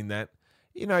explained that.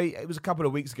 It was a couple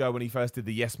of weeks ago when he first did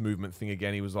the Yes Movement thing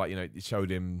again. He was like, it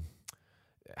showed him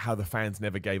how the fans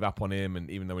never gave up on him, and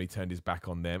even though he turned his back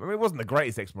on them. I mean, it wasn't the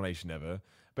greatest explanation ever,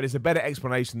 but it's a better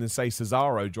explanation than, say,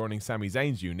 Cesaro joining Sami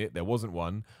Zayn's unit. There wasn't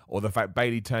one. Or the fact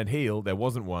Bayley turned heel. There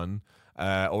wasn't one.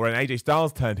 Or when AJ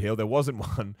Styles turned heel. There wasn't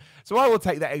one. So I will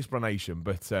take that explanation,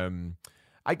 but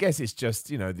I guess it's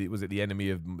just, was it the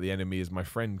enemy is my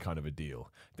friend kind of a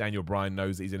deal. Daniel Bryan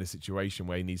knows that he's in a situation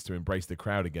where he needs to embrace the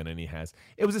crowd again, and he has.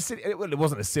 It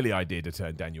wasn't a silly idea to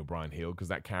turn Daniel Bryan heel because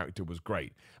that character was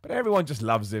great. But everyone just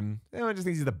loves him. Everyone just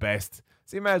thinks he's the best.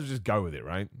 So you may as well just go with it,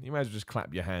 right? You may as well just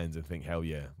clap your hands and think, hell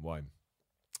yeah, why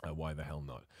the hell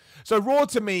not? So Raw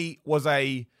to me was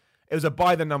a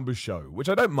by the numbers show, which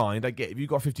I don't mind. I get if you've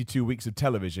got 52 weeks of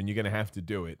television, you're going to have to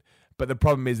do it. But the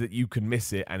problem is that you can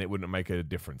miss it and it wouldn't make a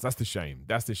difference. That's the shame.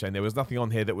 There was nothing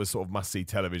on here that was sort of must-see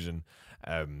television.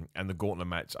 And the Gauntlet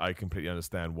match, I completely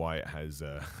understand why it has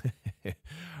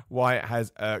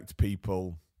irked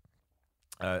people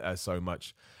so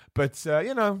much. But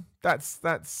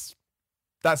that's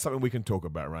something we can talk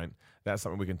about, right? That's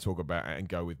something we can talk about and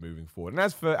go with moving forward. And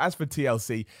as for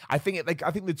TLC, I think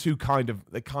the two kind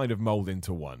of mold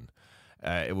into one.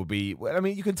 It will be. Well, I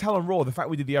mean, you can tell on Raw the fact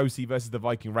we did the OC versus the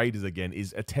Viking Raiders again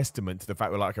is a testament to the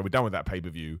fact we're like, okay, we're done with that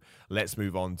pay-per-view. Let's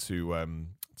move on to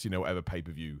to, whatever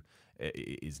pay-per-view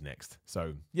is next.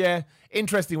 So, yeah,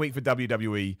 interesting week for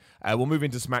WWE. We'll move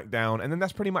into SmackDown, and then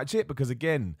that's pretty much it because,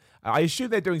 again, I assume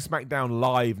they're doing SmackDown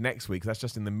live next week because that's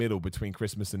just in the middle between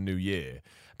Christmas and New Year.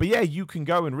 But, yeah, you can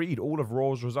go and read all of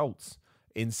Raw's results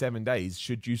in 7 days,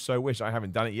 should you so wish. I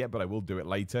haven't done it yet, but I will do it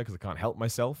later because I can't help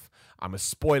myself. I'm a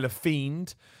spoiler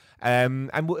fiend. And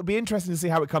it'll be interesting to see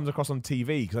how it comes across on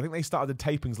TV because I think they started the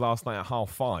tapings last night at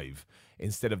 5:30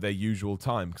 instead of their usual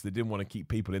time because they didn't want to keep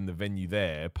people in the venue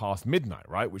there past midnight,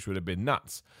 right? Which would have been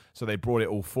nuts. So they brought it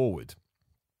all forward.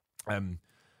 But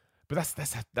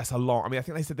that's a lot. I mean, I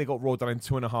think they said they got Raw done in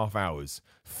 2.5 hours.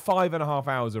 5.5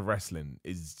 hours of wrestling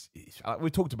is we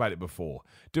talked about it before.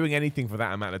 Doing anything for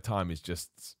that amount of time is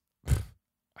just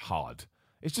hard.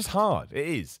 It's just hard. It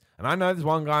is. And I know there's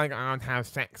one guy going, I'd have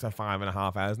sex for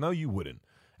 5.5 hours. No, you wouldn't.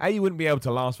 A, you wouldn't be able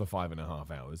to last for 5.5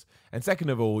 hours. And second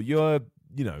of all, your,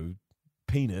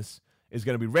 penis is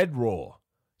going to be red raw.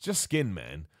 It's just skin,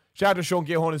 man. Shout out to Sean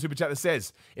Gilhorn in Super Chat that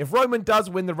says, if Roman does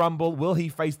win the Rumble, will he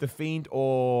face The Fiend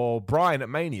or Bryan at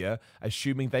Mania,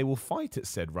 assuming they will fight at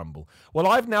said Rumble? Well,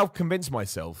 I've now convinced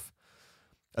myself,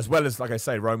 as well as, like I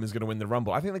say, Roman's going to win the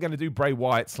Rumble. I think they're going to do Bray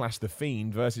Wyatt / The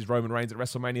Fiend versus Roman Reigns at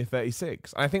WrestleMania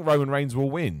 36. And I think Roman Reigns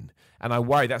will win. And I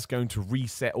worry that's going to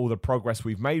reset all the progress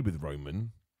we've made with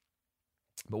Roman.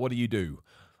 But what do?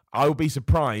 I will be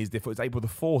surprised if it's April the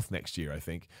 4th next year, I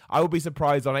think. I will be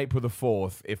surprised on April the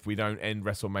 4th if we don't end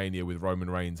WrestleMania with Roman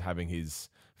Reigns having his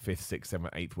 5th, 6th,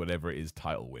 7th, 8th, whatever it is,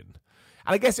 title win.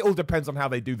 And I guess it all depends on how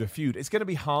they do the feud. It's going to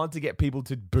be hard to get people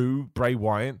to boo Bray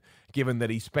Wyatt, given that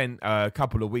he spent a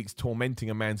couple of weeks tormenting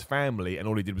a man's family, and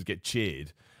all he did was get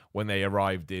cheered when they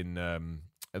arrived for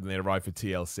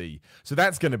TLC. So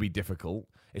that's going to be difficult,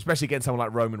 especially against someone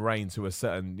like Roman Reigns, who a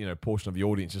certain portion of the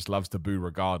audience just loves to boo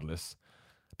regardless.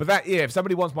 But if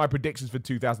somebody wants my predictions for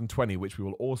 2020, which we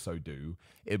will also do,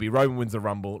 it'll be Roman wins the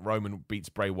Rumble, Roman beats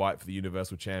Bray Wyatt for the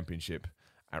Universal Championship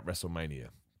at WrestleMania.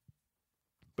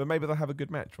 But maybe they'll have a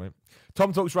good match, right?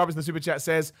 Tom Talks Rubbish in the Super Chat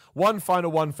says, one final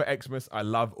one for Xmas. I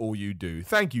love all you do.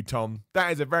 Thank you, Tom.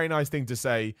 That is a very nice thing to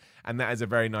say, and that is a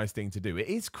very nice thing to do. It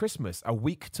is Christmas, a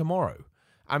week tomorrow.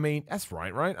 I mean, that's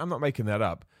right? I'm not making that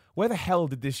up. Where the hell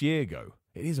did this year go?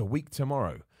 It is a week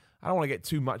tomorrow. I don't want to get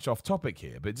too much off topic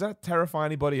here, but does that terrify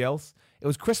anybody else? It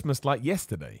was Christmas like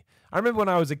yesterday. I remember when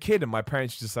I was a kid and my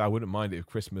parents used to say I wouldn't mind it if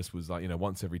Christmas was like,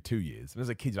 once every 2 years. And as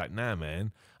a kid, you're like, nah,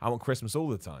 man, I want Christmas all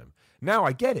the time. Now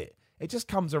I get it. It just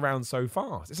comes around so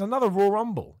fast. It's another Royal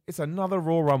Rumble. It's another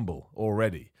Royal Rumble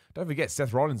already. Don't forget,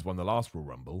 Seth Rollins won the last Royal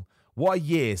Rumble. What a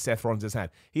year Seth Rollins has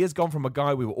had. He has gone from a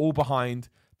guy we were all behind,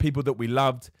 people that we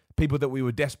loved, people that we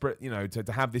were desperate,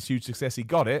 to have this huge success. He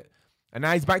got it. And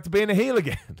now he's back to being a heel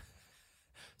again.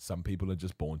 Some people are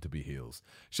just born to be heels.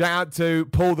 Shout out to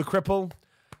Paul the Cripple.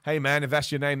 Hey, man, if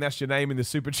that's your name in the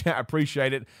Super Chat. I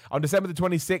appreciate it. On December the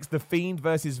 26th, The Fiend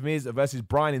versus Miz versus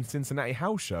Bryan in Cincinnati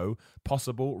House Show.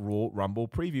 Possible Royal Rumble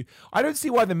preview. I don't see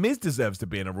why The Miz deserves to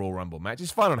be in a Royal Rumble match. It's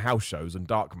fine on house shows and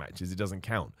dark matches. It doesn't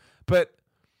count. But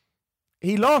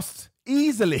he lost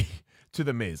easily to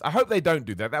The Miz. I hope they don't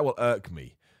do that. That will irk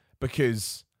me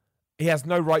because he has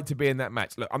no right to be in that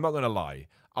match. Look, I'm not going to lie.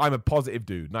 I'm a positive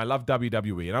dude, and I love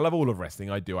WWE, and I love all of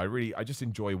wrestling. I do. I just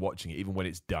enjoy watching it, even when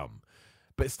it's dumb.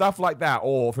 But stuff like that,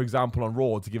 or, for example, on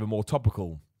Raw, to give a more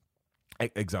topical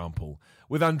example,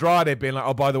 with Andrade being like,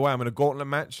 oh, by the way, I'm in a gauntlet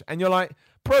match, and you're like,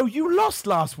 bro, you lost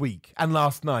last week and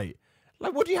last night.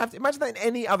 Like, what do you have to... Imagine that in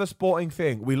any other sporting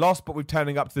thing. We lost, but we're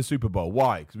turning up to the Super Bowl.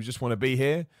 Why? Because we just want to be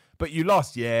here? But you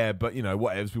lost. Yeah, but,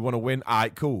 whatever. We want to win. All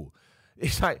right, cool.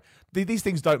 It's like... These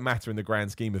things don't matter in the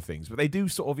grand scheme of things, but they do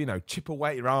sort of, chip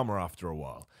away at your armor after a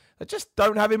while. They just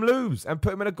don't have him lose and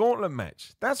put him in a gauntlet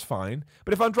match. That's fine.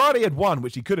 But if Andrade had won,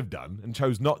 which he could have done and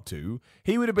chose not to,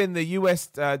 he would have been the US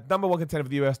number one contender for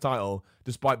the US title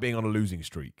despite being on a losing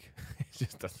streak. It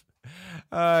just doesn't.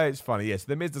 It's funny. Yes,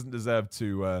 The Miz doesn't deserve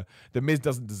to. The Miz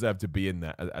doesn't deserve to be in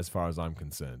that, as far as I'm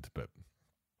concerned. But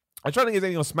I'm trying to think if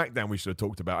there's anything on SmackDown we should have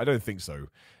talked about. I don't think so.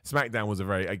 SmackDown was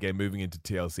again, moving into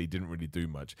TLC, didn't really do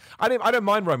much. I don't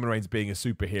mind Roman Reigns being a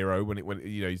superhero when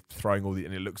he's throwing all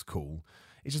and it looks cool.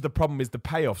 It's just the problem is the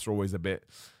payoffs are always a bit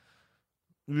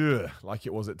like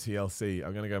it was at TLC.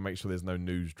 I'm going to go make sure there's no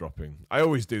news dropping. I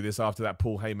always do this after that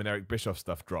Paul Heyman, Eric Bischoff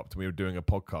stuff dropped and we were doing a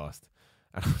podcast.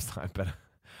 And I was like,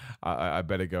 I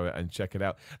better go and check it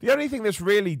out. The only thing that's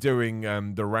really doing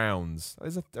the rounds,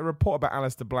 there's a report about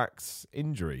Aleister Black's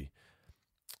injury.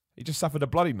 He just suffered a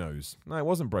bloody nose. No, it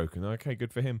wasn't broken. Okay,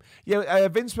 good for him. Yeah,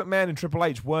 Vince McMahon and Triple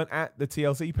H weren't at the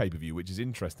TLC pay-per-view, which is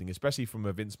interesting, especially from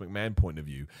a Vince McMahon point of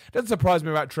view. Doesn't surprise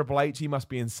me about Triple H. He must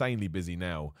be insanely busy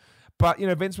now. But,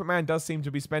 Vince McMahon does seem to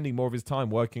be spending more of his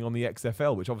time working on the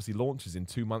XFL, which obviously launches in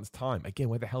 2 months' time. Again,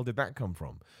 where the hell did that come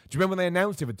from? Do you remember when they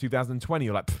announced it for 2020?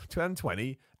 You're like,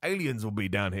 2020? Aliens will be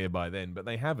down here by then, but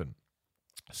they haven't.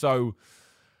 So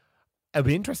it'll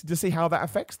be interesting to see how that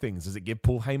affects things. Does it give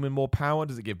Paul Heyman more power?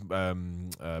 Does it give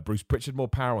Bruce Pritchard more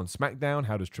power on SmackDown?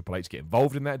 How does Triple H get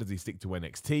involved in that? Does he stick to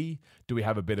NXT? Do we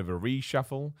have a bit of a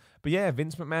reshuffle? But yeah,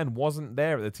 Vince McMahon wasn't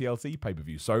there at the TLC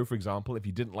pay-per-view. So, for example, if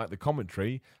you didn't like the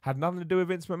commentary, had nothing to do with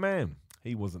Vince McMahon.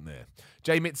 He wasn't there.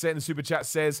 Jay Mitzet in the Super Chat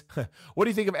says, what do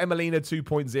you think of Emelina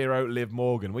 2.0, Liv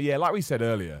Morgan? Well, yeah, like we said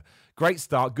earlier, great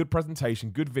start, good presentation,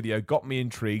 good video, got me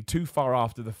intrigued, too far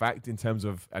after the fact in terms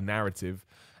of a narrative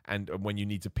and when you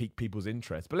need to pique people's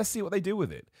interest. But let's see what they do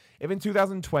with it. If in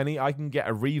 2020 I can get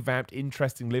a revamped,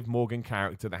 interesting Liv Morgan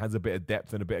character that has a bit of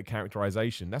depth and a bit of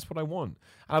characterization, that's what I want.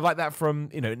 And I'd like that from,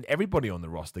 everybody on the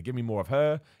roster. Give me more of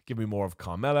her, give me more of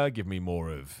Carmella, give me more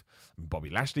of Bobby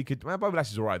Lashley. Bobby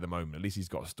Lashley's all right at the moment. At least he's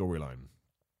got a storyline.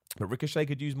 But Ricochet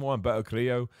could use more, Humberto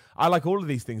Carrillo. I like all of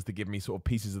these things to give me sort of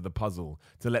pieces of the puzzle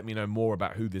to let me know more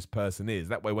about who this person is.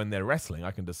 That way, when they're wrestling,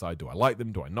 I can decide, do I like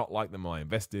them? Do I not like them? Am I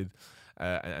invested?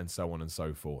 And so on and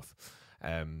so forth.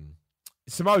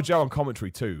 Samoa Joe on commentary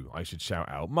too, I should shout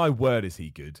out. My word, is he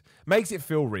good. Makes it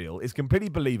feel real, is completely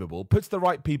believable, puts the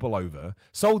right people over,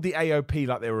 sold the AOP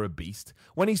like they were a beast.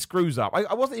 When he screws up,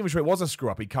 I wasn't even sure it was a screw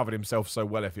up, he covered himself so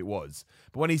well if it was.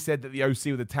 But when he said that the OC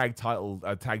were the tag title,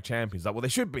 tag champions, like, well, they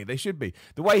should be.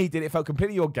 The way he did it felt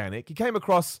completely organic. He came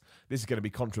across, this is going to be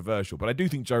controversial, but I do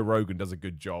think Joe Rogan does a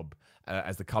good job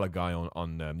as the color guy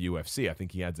on UFC. I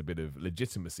think he adds a bit of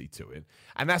legitimacy to it.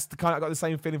 And that's the kind of, I got the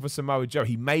same feeling for Samoa Joe.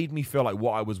 He made me feel like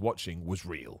what I was watching was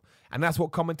real. And that's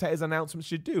what commentators' announcements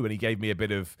should do. And he gave me a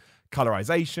bit of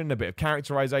colorization, a bit of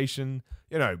characterization,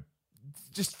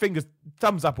 just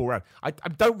thumbs up all around. I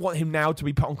don't want him now to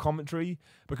be put on commentary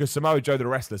because Samoa Joe, the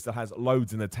wrestler, still has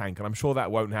loads in the tank. And I'm sure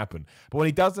that won't happen. But when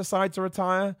he does decide to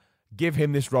retire, give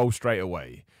him this role straight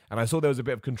away. And I saw there was a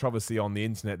bit of controversy on the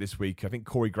internet this week. I think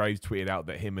Corey Graves tweeted out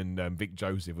that him and Vic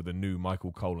Joseph were the new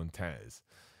Michael Cole and Taz.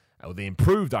 Or the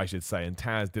improved, I should say, and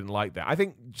Taz didn't like that. I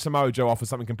think Samoa Joe offers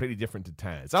something completely different to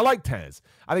Taz. I like Taz.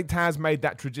 I think Taz made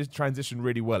that transition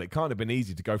really well. It can't have been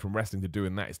easy to go from wrestling to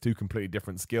doing that. It's two completely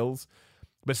different skills.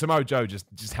 But Samoa Joe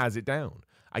just has it down.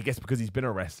 I guess because he's been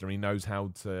a wrestler and he knows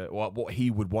how to, what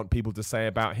he would want people to say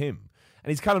about him.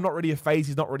 And he's kind of not really a face.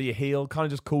 He's not really a heel. Kind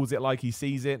of just calls it like he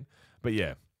sees it. But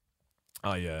yeah,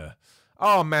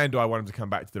 oh man, do I want him to come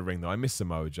back to the ring though. I miss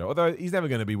Samoa Joe. Although he's never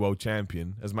going to be world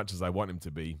champion as much as I want him to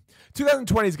be.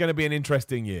 2020 is going to be an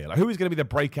interesting year. Like, who is going to be the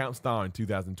breakout star in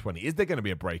 2020? Is there going to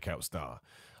be a breakout star?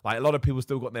 Like, a lot of people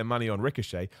still got their money on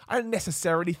Ricochet. I don't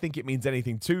necessarily think it means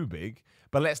anything too big,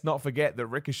 but let's not forget that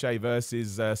Ricochet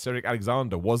versus Cedric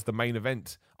Alexander was the main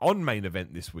event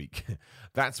this week.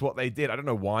 That's what they did. I don't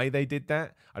know why they did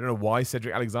that. I don't know why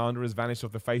Cedric Alexander has vanished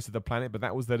off the face of the planet, but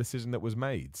that was the decision that was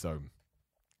made. So,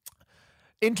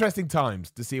 interesting times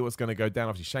to see what's going to go down.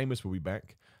 Obviously, Sheamus will be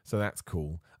back, so that's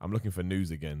cool. I'm looking for news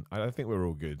again. I think we're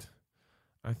all good.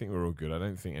 I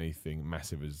don't think anything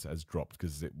massive has dropped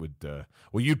because it would...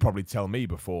 well, you'd probably tell me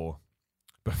before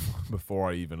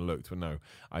I even looked. But no,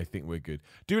 I think we're good.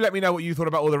 Do let me know what you thought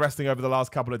about all the wrestling over the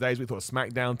last couple of days. We thought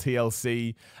SmackDown,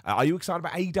 TLC. Are you excited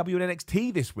about AEW and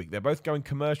NXT this week? They're both going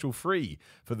commercial free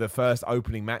for the first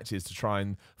opening matches to try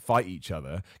and fight each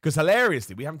other. Because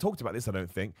hilariously, we haven't talked about this, I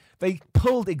don't think. They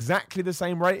pulled exactly the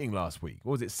same rating last week.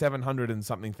 What was it? 700 and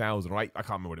something thousand, right? I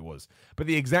can't remember what it was. But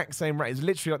the exact same rating. It's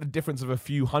literally like the difference of a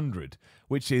few hundred,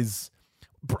 which is...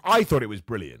 I thought it was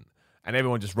brilliant. And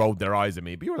everyone just rolled their eyes at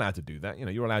me. But you're allowed to do that.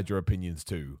 You're allowed your opinions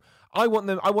too. I want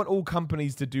all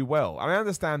companies to do well. I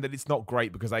understand that it's not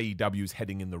great because AEW is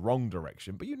heading in the wrong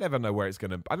direction, but you never know where it's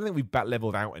going to... I don't think we've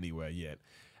leveled out anywhere yet.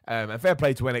 And fair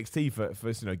play to NXT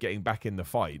for getting back in the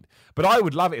fight. But I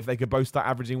would love it if they could both start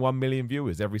averaging 1 million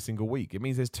viewers every single week. It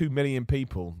means there's 2 million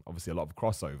people, obviously a lot of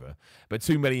crossover, but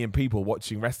 2 million people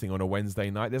watching wrestling on a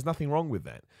Wednesday night. There's nothing wrong with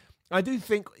that. I do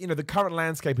think, the current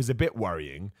landscape is a bit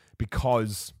worrying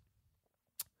because...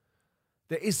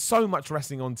 there is so much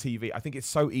wrestling on TV. I think it's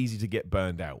so easy to get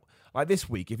burned out. Like this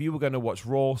week, if you were going to watch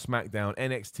Raw, SmackDown,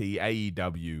 NXT,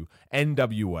 AEW,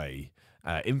 NWA,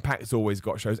 Impact's always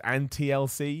got shows, and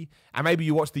TLC, and maybe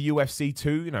you watch the UFC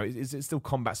too. It's still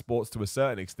combat sports to a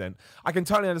certain extent. I can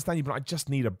totally understand you, but I just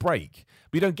need a break.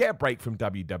 But you don't get a break from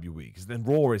WWE because then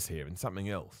Raw is here and something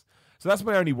else. So that's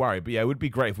my only worry. But yeah, it would be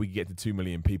great if we could get to 2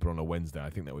 million people on a Wednesday. I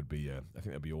think that would be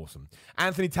awesome.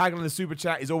 Anthony tagging on the super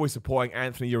chat is always supporting.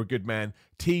 Anthony, you're a good man.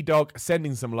 T-Dog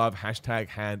sending some love. #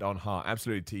 hand on heart.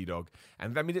 Absolutely, T-Dog.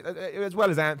 And I mean, as well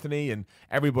as Anthony and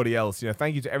everybody else,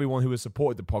 thank you to everyone who has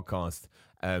supported the podcast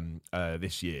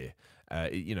this year.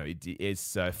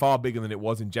 It's far bigger than it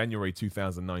was in January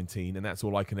 2019, and that's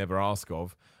all I can ever ask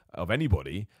of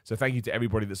anybody. So thank you to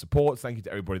everybody that supports. Thank you to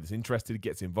everybody that's interested,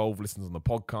 gets involved, listens on the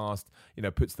podcast,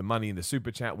 puts the money in the super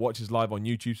chat, watches live on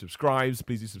YouTube, subscribes.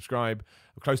 Please do subscribe.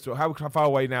 We're close to, how far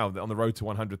away now on the road to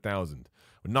 100,000?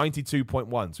 We're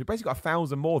 92.1. So we basically got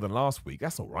 1,000 more than last week.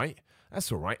 That's all right.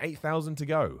 8,000 to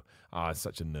go.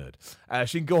 Such a nerd.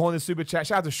 She can go on the super chat.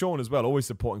 Shout out to Sean as well, always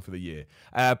supporting for the year.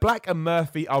 Black and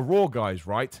Murphy are Raw guys,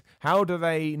 right? How do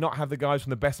they not have the guys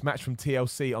from the best match from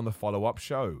TLC on the follow-up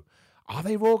show? Are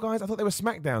they Raw guys? I thought they were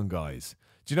SmackDown guys.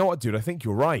 Do you know what, dude? I think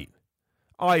you're right.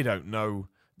 I don't know.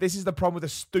 This is the problem with the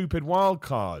stupid wild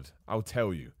card. I'll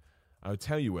tell you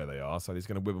where they are. So it's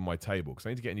going to wibble my table because I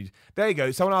need to get a new. There you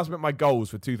go. Someone asked me about my goals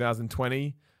for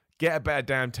 2020. Get a better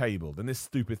damn table than this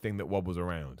stupid thing that wobbles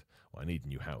around. Well, I need a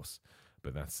new house,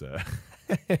 but that's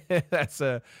that's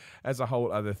a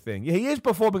whole other thing. Yeah, he is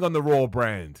performing on the Raw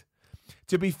brand.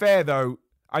 To be fair, though,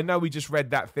 I know we just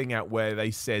read that thing out where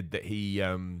they said that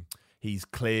he's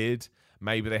cleared.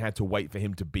 Maybe they had to wait for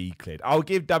him to be cleared. I'll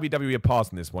give WWE a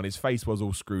pass on this one. His face was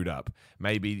all screwed up.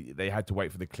 Maybe they had to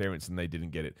wait for the clearance and they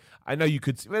didn't get it. I know you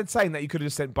could, when saying that, you could have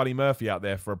just sent Buddy Murphy out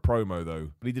there for a promo,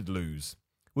 though, but he did lose.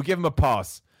 We'll give him a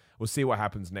pass. We'll see what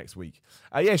happens next week.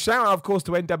 Shout out, of course,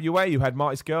 to NWA, who had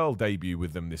Marty Scurll debut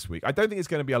with them this week. I don't think it's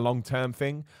going to be a long-term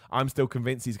thing. I'm still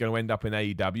convinced he's going to end up in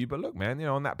AEW. But look, man,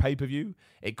 on that pay-per-view,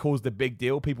 it caused a big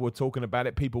deal. People were talking about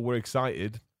it. People were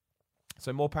excited.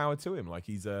 So more power to him. Like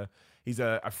he's a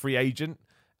free agent,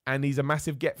 and he's a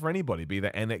massive get for anybody, be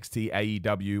that NXT,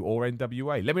 AEW, or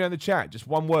NWA. Let me know in the chat. Just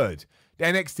one word: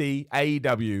 NXT,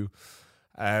 AEW.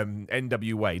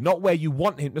 NWA, not where you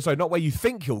want him. Sorry, not where you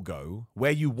think he'll go.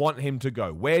 Where you want him to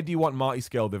go. Where do you want Marty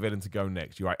Scurll, the villain, to go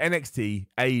next? You're right. NXT,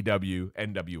 AEW,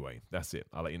 NWA. That's it.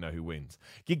 I'll let you know who wins.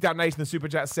 Geeked Out Nation, the super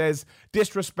chat says,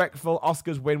 disrespectful.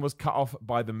 Oscar's win was cut off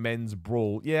by the men's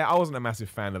brawl. Yeah, I wasn't a massive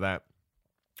fan of that.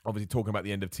 Obviously, talking about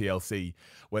the end of TLC,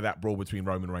 where that brawl between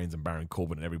Roman Reigns and Baron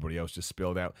Corbin and everybody else just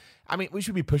spilled out. I mean, we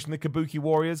should be pushing the Kabuki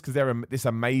Warriors because they're this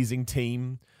amazing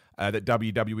team that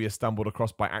WWE has stumbled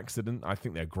across by accident. I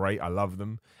think they're great. I love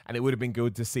them. And it would have been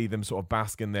good to see them sort of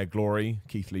bask in their glory.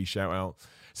 Keith Lee shout out.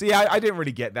 So yeah, I didn't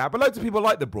really get that. But loads of people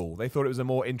liked the brawl. They thought it was a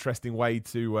more interesting way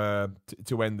to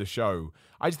end the show.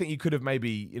 I just think you could have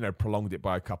maybe, prolonged it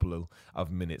by a couple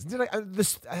of minutes.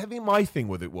 I think my thing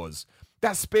with it was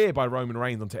that spear by Roman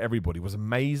Reigns onto everybody was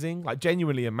amazing. Like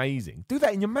genuinely amazing. Do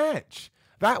that in your match.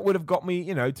 That would have got me,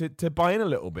 to buy in a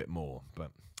little bit more.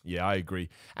 But yeah, I agree.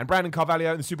 And Brandon Carvalho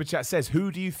in the super chat says,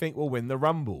 who do you think will win the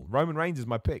Rumble? Roman Reigns is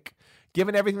my pick.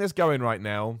 Given everything that's going right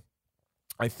now,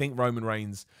 I think Roman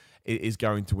Reigns is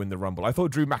going to win the Rumble. I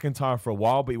thought Drew McIntyre for a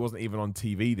while, but he wasn't even on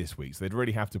TV this week, so they'd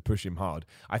really have to push him hard.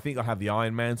 I think I'll have the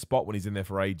Iron Man spot when he's in there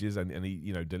for ages and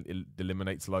he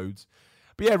eliminates loads.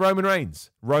 But yeah, Roman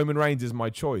Reigns. Roman Reigns is my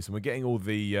choice, and we're getting all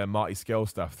the Marty Scurll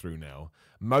stuff through now.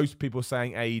 Most people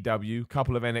saying AEW,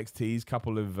 couple of NXTs,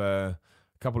 couple of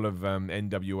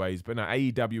NWAs, but no,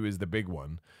 AEW is the big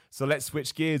one. So let's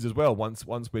switch gears as well once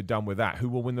we're done with that. Who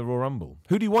will win the Royal Rumble?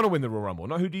 Who do you want to win the Royal Rumble?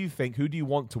 Not who do you think, who do you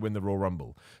want to win the Royal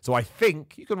Rumble? So I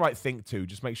think, you can write think too,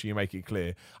 just make sure you make it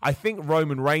clear. I think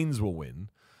Roman Reigns will win.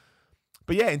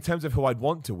 But yeah, in terms of who I'd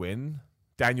want to win,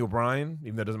 Daniel Bryan,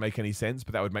 even though it doesn't make any sense,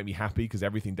 but that would make me happy because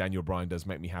everything Daniel Bryan does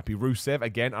make me happy. Rusev,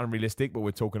 again, unrealistic, but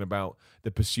we're talking about the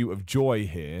pursuit of joy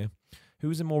here.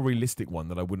 Who's a more realistic one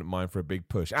that I wouldn't mind for a big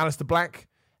push? Aleister Black.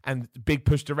 And big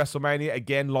push to WrestleMania.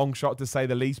 Again, long shot to say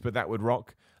the least, but that would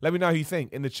rock. Let me know who you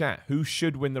think in the chat. Who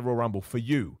should win the Royal Rumble for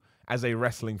you as a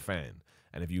wrestling fan?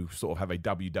 And if you sort of have a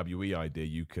WWE idea,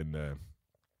 you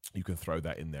can throw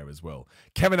that in there as well.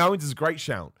 Kevin Owens is a great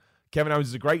shout. Kevin Owens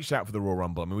is a great shout for the Royal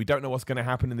Rumble. I mean, we don't know what's going to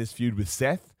happen in this feud with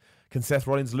Seth. Can Seth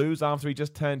Rollins lose after he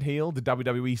just turned heel? Did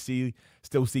WWE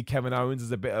still see Kevin Owens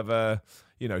as a bit of a,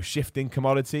 shifting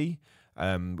commodity?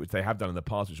 Which they have done in the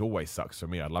past, which always sucks for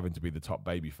me. I'd love him to be the top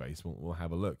babyface. We'll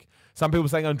have a look. Some people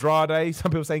saying Andrade.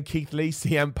 Some people saying Keith Lee.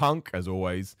 CM Punk, as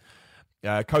always.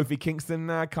 Kofi Kingston,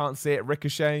 can't see it.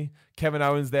 Ricochet. Kevin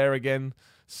Owens there again.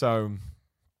 So,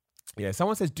 yeah.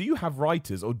 Someone says, do you have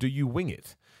writers or do you wing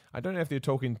it? I don't know if they're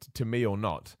talking to me or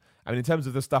not. I mean, in terms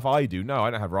of the stuff I do, no,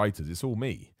 I don't have writers. It's all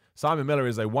me. Simon Miller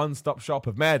is a one-stop shop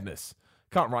of madness.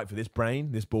 Can't write for this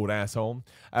brain, this bald asshole.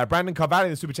 Brandon Carvalho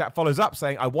in the super chat follows up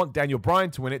saying, I want Daniel Bryan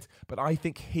to win it, but I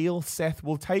think heel Seth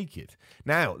will take it.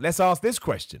 Now, let's ask this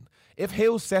question. If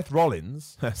heel Seth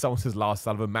Rollins, someone says Lars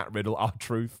Sullivan, Matt Riddle,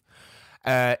 R-Truth.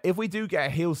 If we do get a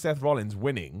heel Seth Rollins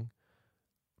winning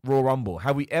Royal Rumble,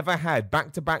 have we ever had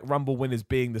back-to-back Rumble winners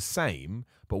being the same,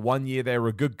 but one year they were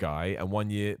a good guy and one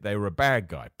year they were a bad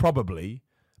guy? Probably,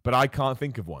 but I can't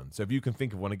think of one. So if you can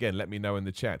think of one again, let me know in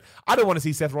the chat. I don't want to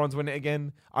see Seth Rollins win it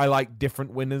again. I like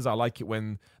different winners. I like it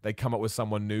when they come up with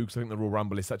someone new, because I think the Royal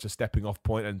Rumble is such a stepping off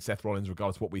point, and Seth Rollins,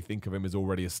 regardless of what we think of him, is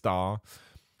already a star.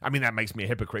 I mean, that makes me a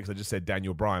hypocrite because I just said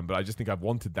Daniel Bryan, but I just think I've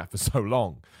wanted that for so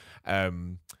long.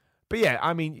 But yeah,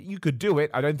 I mean, you could do it.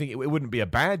 I don't think it wouldn't be a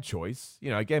bad choice,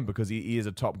 again, because he is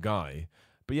a top guy.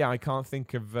 But yeah, I can't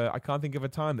think of a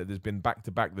time that there's been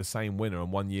back-to-back the same winner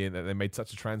and one year that they made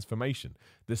such a transformation.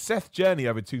 The Seth journey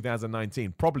over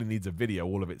 2019 probably needs a video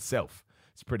all of itself.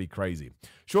 It's pretty crazy.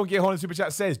 Sean Gearhorn in Super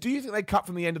Chat says, do you think they cut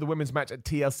from the end of the women's match at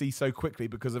TLC so quickly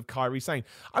because of Kairi Sane?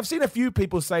 I've seen a few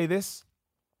people say this.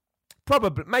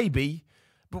 Probably, maybe,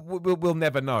 but we'll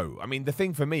never know. I mean, the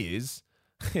thing for me is,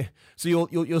 so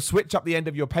you'll switch up the end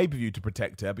of your pay-per-view to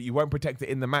protect her, but you won't protect her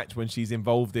in the match when she's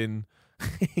involved in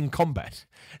combat.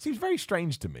 Seems very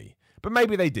strange to me. But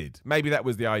maybe they did. Maybe that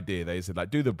was the idea. They said,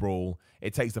 do the brawl.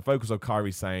 It takes the focus on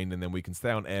Kairi Sane, and then we can stay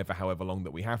on air for however long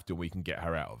that we have to, and we can get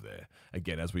her out of there.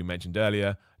 Again, as we mentioned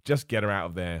earlier, just get her out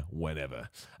of there whenever.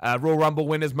 Royal Rumble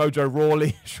winners, Mojo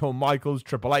Rawley, Shawn Michaels,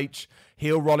 Triple H.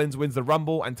 Heel Rollins wins the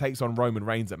Rumble and takes on Roman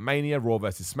Reigns at Mania, Raw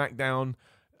versus SmackDown.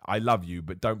 I love you,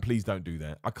 but please don't do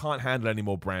that. I can't handle any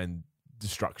more brand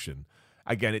destruction.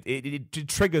 Again, it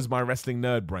triggers my wrestling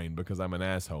nerd brain because I'm an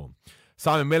asshole.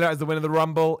 Simon Miller as the winner of the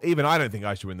Rumble. Even I don't think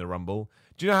I should win the Rumble.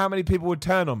 Do you know how many people would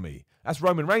turn on me? That's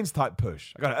Roman Reigns type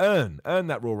push. I got to earn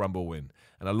that Royal Rumble win.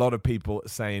 And a lot of people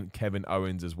saying Kevin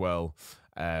Owens as well.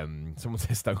 Someone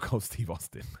says Stone Cold Steve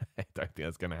Austin. I don't think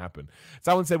that's going to happen.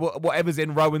 Someone said, well, whatever's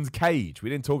in Rowan's cage.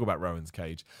 We didn't talk about Rowan's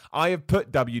cage. I have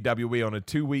put WWE on a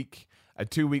two-week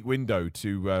window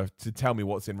to tell me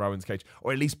what's in Rowan's cage,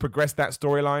 or at least progress that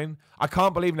storyline. I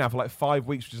can't believe now for like 5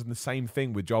 weeks we're just in the same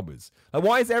thing with jobbers. Like,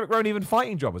 why is Eric Rowan even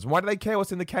fighting jobbers? Why do they care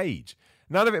what's in the cage?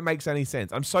 None of it makes any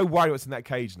sense. I'm so worried what's in that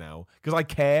cage now because I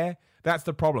care. That's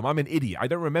the problem. I'm an idiot. I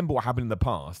don't remember what happened in the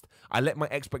past. I let my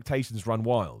expectations run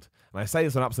wild. And I say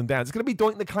this on Ups and Downs. It's going to be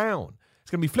Doink the Clown. It's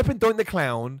going to be flipping Doink the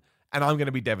Clown, and I'm going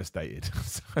to be devastated.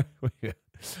 So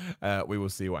we will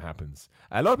see what happens.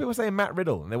 A lot of people saying Matt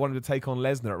Riddle, and they wanted to take on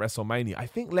Lesnar at WrestleMania. I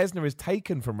think Lesnar is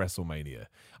taken from WrestleMania.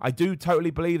 I do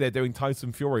totally believe they're doing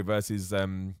Tyson Fury versus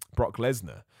Brock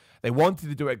Lesnar. They wanted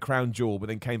to do it at Crown Jewel, but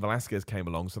then Cain Velasquez came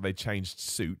along, so they changed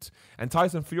suit. And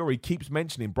Tyson Fury keeps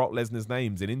mentioning Brock Lesnar's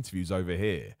names in interviews over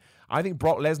here. I think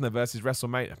Brock Lesnar versus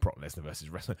WrestleMania. Brock Lesnar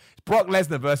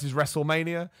versus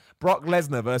WrestleMania. Brock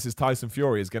Lesnar versus Tyson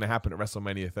Fury is going to happen at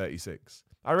WrestleMania 36.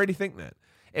 I really think that.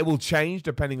 It will change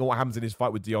depending on what happens in his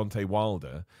fight with Deontay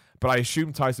Wilder. But I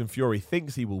assume Tyson Fury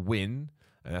thinks he will win,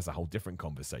 and that's a whole different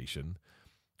conversation.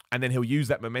 And then he'll use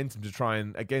that momentum to try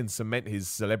and, again, cement his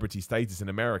celebrity status in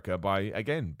America by,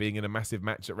 again, being in a massive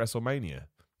match at WrestleMania.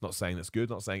 Not saying that's good,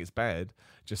 not saying it's bad,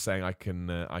 just saying I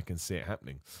can see it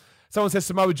happening. Someone says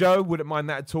Samoa Joe, wouldn't mind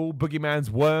that at all.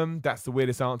 Boogeyman's Worm, that's the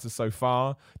weirdest answer so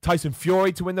far. Tyson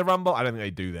Fury to win the Rumble, I don't think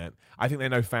they do that. I think they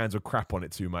know fans will crap on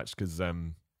it too much because,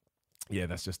 yeah,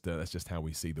 that's just how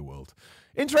we see the world.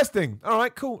 Interesting. All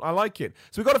right, cool. I like it.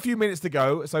 So we've got a few minutes to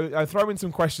go. So throw in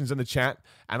some questions in the chat,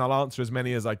 and I'll answer as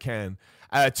many as I can.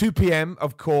 2 p.m.,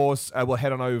 of course, we'll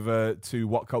head on over to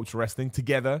What Culture Wrestling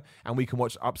together, and we can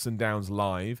watch Ups and Downs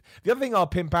live. The other thing I'll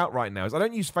pimp out right now is I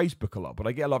don't use Facebook a lot, but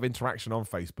I get a lot of interaction on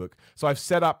Facebook. So I've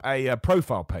set up a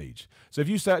profile page. So if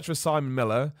you search for Simon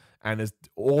Miller, and as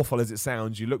awful as it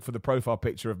sounds, you look for the profile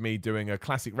picture of me doing a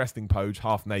classic wrestling pose,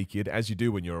 half naked, as you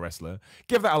do when you're a wrestler.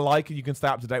 Give that a like, and you can stay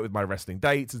up to date with my wrestling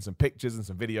dates and some pictures and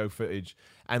some video footage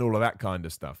and all of that kind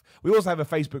of stuff. We also have a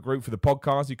Facebook group for the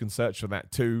podcast. You can search for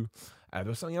that too. There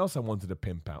was something else I wanted to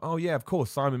pimp out. Oh, yeah, of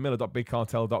course,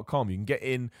 simonmiller.bigcartel.com. You can get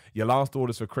in your last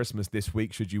orders for Christmas this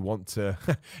week should you want to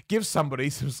give somebody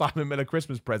some Simon Miller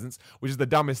Christmas presents, which is the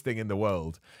dumbest thing in the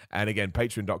world. And again,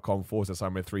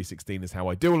 patreon.com/SimonMiller316 is how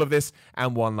I do all of this.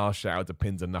 And one last shout out to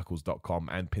pinsandknuckles.com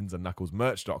and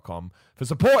pinsandknuckles.merch.com for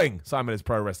supporting Simon Miller's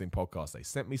Pro Wrestling Podcast. They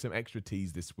sent me some extra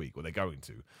teas this week, or they're going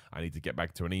to. I need to get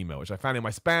back to an email, which I found in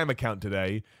my spam account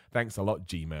today. Thanks a lot,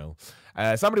 Gmail.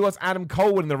 Somebody wants Adam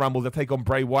Cole in the Rumble to take on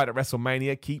Bray Wyatt at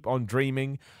WrestleMania. Keep on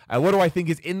dreaming. What do I think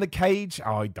is in the cage?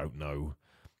 Oh, I don't know.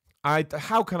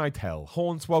 How can I tell?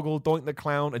 Hornswoggle, Doink the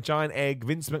Clown, a giant egg,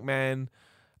 Vince McMahon,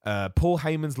 Paul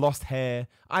Heyman's lost hair.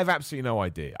 I have absolutely no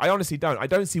idea. I honestly don't. I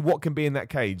don't see what can be in that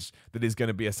cage that is going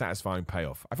to be a satisfying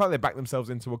payoff. I felt they backed themselves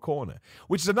into a corner,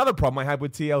 which is another problem I had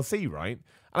with TLC, right?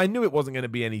 And I knew it wasn't going to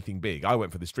be anything big. I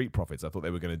went for the Street Profits. I thought they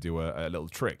were going to do a little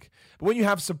trick. But when you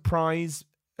have surprise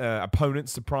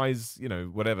opponents, surprise,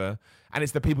 whatever, and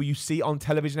it's the people you see on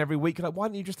television every week, you're like, why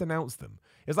didn't you just announce them?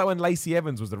 It's like when Lacey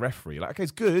Evans was the referee. Like, okay,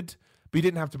 it's good, but you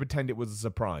didn't have to pretend it was a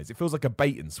surprise. It feels like a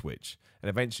bait and switch. And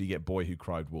eventually you get Boy Who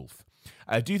Cried Wolf.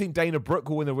 Do you think Dana Brooke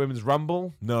will win the Women's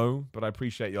Rumble? No, but I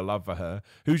appreciate your love for her.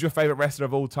 Who's your favorite wrestler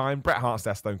of all time? Bret Hart,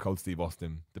 Stone Cold Steve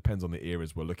Austin. Depends on the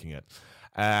eras we're looking at.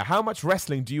 How much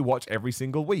wrestling do you watch every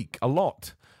single week? A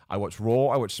lot. I watch Raw,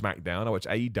 I watch SmackDown, I watch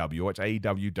AEW, I watch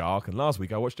AEW Dark, and last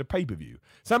week I watched a pay-per-view.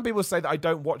 Some people say that I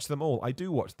don't watch them all. I do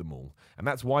watch them all. And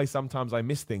that's why sometimes I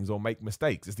miss things or make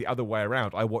mistakes. It's the other way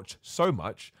around. I watch so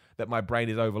much that my brain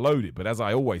is overloaded. But as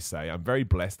I always say, I'm very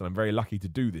blessed and I'm very lucky to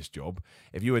do this job.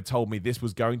 If you had told me this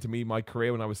was going to be my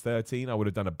career when I was 13, I would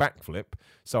have done a backflip.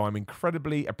 So I'm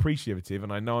incredibly appreciative,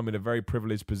 and I know I'm in a very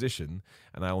privileged position,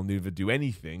 and I will never do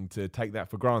anything to take that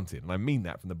for granted. And I mean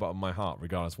that from the bottom of my heart,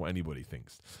 regardless of what anybody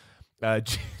thinks.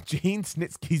 Gene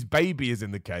Snitsky's baby is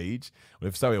in the cage. Well,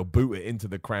 if so, he'll boot it into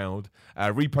the crowd.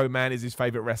 Repo Man is his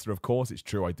favorite wrestler, of course. It's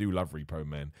true. I do love Repo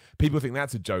Man. People think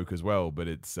that's a joke as well, but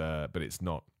it's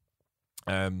not.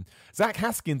 Zach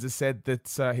Haskins has said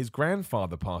that his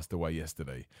grandfather passed away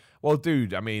yesterday. Well,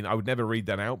 dude, I mean, I would never read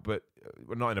that out, but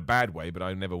not in a bad way, but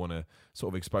I never want to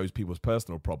sort of expose people's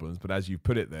personal problems. But as you've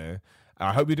put it there,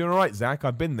 I hope you're doing all right, Zach.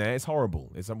 I've been there. It's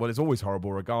horrible. It's always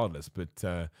horrible regardless.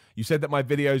 But you said that my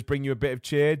videos bring you a bit of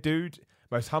cheer, dude.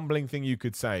 Most humbling thing you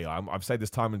could say. I've said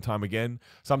this time and time again.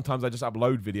 Sometimes I just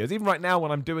upload videos. Even right now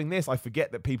when I'm doing this, I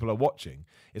forget that people are watching.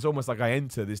 It's almost like I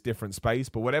enter this different space.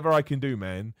 But whatever I can do,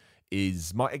 man,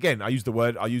 is again, I'll use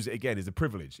it again, is a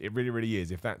privilege. It really, really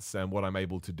is, if that's what I'm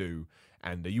able to do.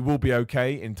 And you will be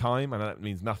okay in time, and that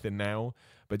means nothing now.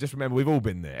 But just remember, we've all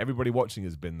been there. Everybody watching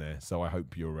has been there. So I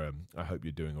hope you're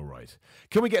doing all right.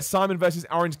 Can we get Simon versus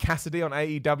Orange Cassidy on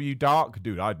AEW Dark?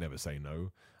 Dude, I'd never say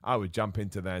no. I would jump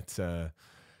into that,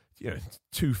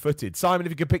 two-footed. Simon,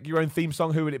 if you could pick your own theme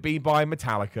song, who would it be by?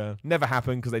 Metallica. Never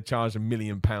happened because they charged £1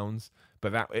 million.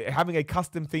 But having a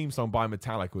custom theme song by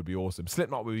Metallica would be awesome.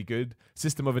 Slipknot would be good.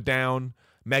 System of a Down.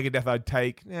 Megadeth I'd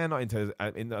take. Not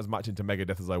as much into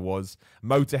Megadeth as I was.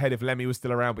 Motorhead if Lemmy was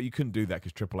still around, but you couldn't do that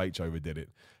because Triple H overdid it.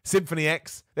 Symphony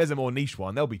X, there's a more niche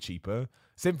one. They'll be cheaper.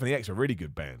 Symphony X are a really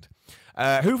good band.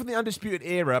 Who from the Undisputed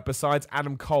Era besides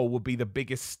Adam Cole would be the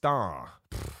biggest star?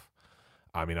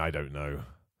 I mean, I don't know.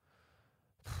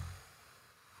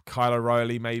 Kyle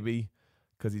O'Reilly, maybe,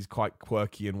 because he's quite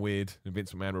quirky and weird, and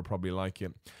Vince McMahon would probably like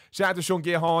it. Shout out to Sean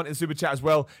Gearhorn in Super Chat as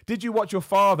well. Did you watch your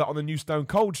father on the new Stone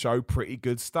Cold show? Pretty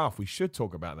good stuff. We should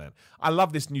talk about that. I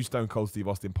love this new Stone Cold Steve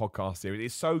Austin podcast series.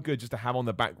 It's so good just to have on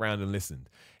the background and listen.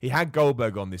 He had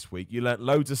Goldberg on this week. You learnt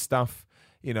loads of stuff.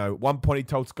 One point he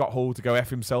told Scott Hall to go F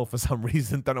himself for some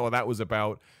reason. Don't know what that was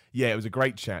about. Yeah, it was a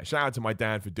great chat. Shout out to my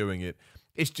dad for doing it.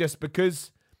 It's just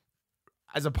because,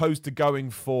 as opposed to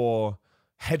going for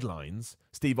headlines,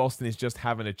 Steve Austin is just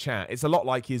having a chat. It's a lot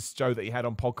like his show that he had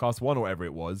on Podcast One or whatever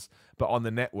it was, but on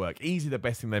the network. Easily the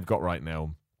best thing they've got right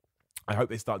now. I hope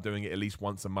they start doing it at least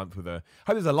once a month I hope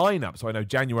there's a lineup. So I know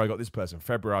January I got this person,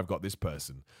 February I've got this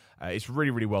person. It's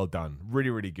really, really well done. Really,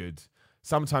 really good.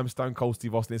 Sometimes Stone Cold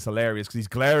Steve Austin is hilarious because he's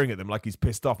glaring at them like he's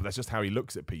pissed off, but that's just how he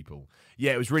looks at people.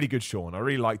 Yeah, it was really good, Sean. I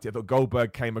really liked it. I thought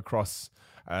Goldberg came across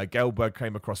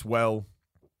well.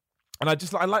 And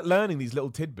I like learning these little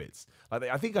tidbits.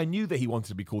 I think I knew that he wanted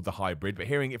to be called the Hybrid, but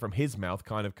hearing it from his mouth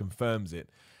kind of confirms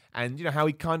it. And how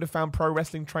he kind of found pro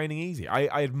wrestling training easy.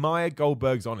 I admire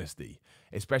Goldberg's honesty,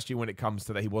 especially when it comes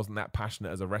to that he wasn't that passionate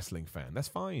as a wrestling fan. That's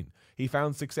fine. He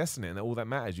found success in it, and all that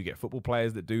matters. You get football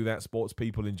players that do that, sports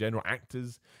people in general,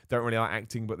 actors don't really like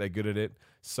acting, but they're good at it.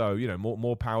 So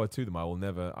more power to them. I will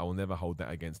never hold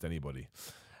that against anybody.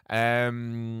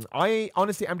 I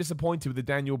honestly am disappointed with the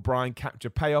Daniel Bryan capture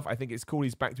payoff. I think it's cool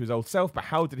he's back to his old self, but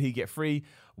how did he get free?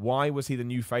 Why was he the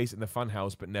new face in the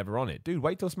Funhouse but never on it? Dude,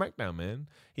 wait till SmackDown, man.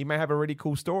 He may have a really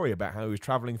cool story about how he was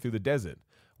traveling through the desert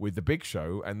with the Big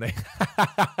Show, and they...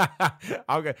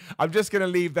 Okay, I'm just going to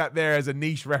leave that there as a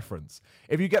niche reference.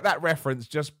 If you get that reference,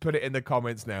 just put it in the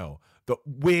comments now. The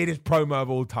weirdest promo of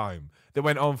all time that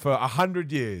went on for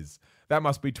 100 years. That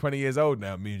must be 20 years old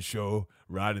now. Me and Shaw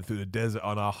riding through the desert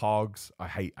on our hogs. I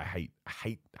hate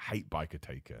Biker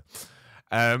Taker.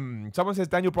 Someone says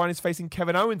Daniel Bryan is facing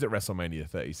Kevin Owens at WrestleMania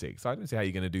 36. I don't see how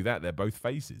you're going to do that. They're both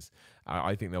faces.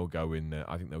 I think they'll go in.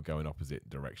 I think they'll go in opposite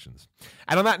directions.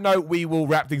 And on that note, we will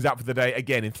wrap things up for the day.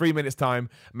 Again, in 3 minutes' time,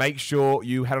 make sure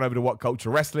you head on over to What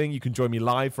Culture Wrestling. You can join me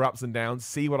live for Ups and Downs.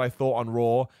 See what I thought on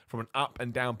Raw from an up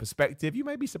and down perspective. You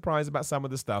may be surprised about some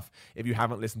of the stuff if you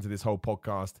haven't listened to this whole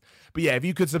podcast. But yeah, if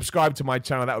you could subscribe to my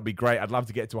channel, that would be great. I'd love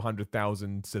to get to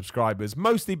 100,000 subscribers,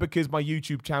 mostly because my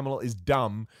YouTube channel is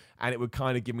dumb, and it would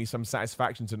kind of give me some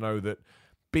satisfaction to know that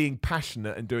being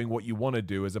passionate and doing what you want to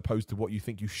do as opposed to what you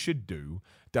think you should do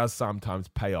does sometimes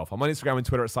pay off. I'm on Instagram and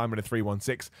Twitter at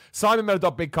SimonMiller316.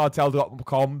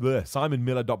 SimonMiller.BigCartel.com.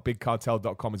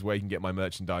 SimonMiller.BigCartel.com is where you can get my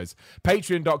merchandise.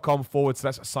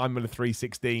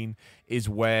 Patreon.com/SimonMiller316 is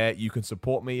where you can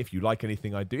support me if you like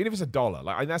anything I do. Even if it's $1.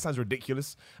 Like, that sounds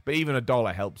ridiculous, but even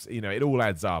 $1 helps. You know, it all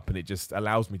adds up, and it just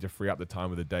allows me to free up the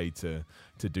time of the day to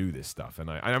do this stuff. And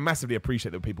I massively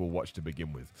appreciate that people watch to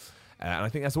begin with. And I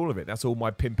think that's all of it. That's all my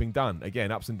pimping done.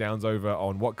 Again, Ups and Downs over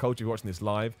on What Culture. If you're watching this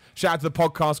live, shout out to the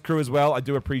podcast crew as well. I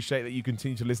do appreciate that you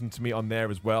continue to listen to me on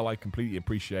there as well. I completely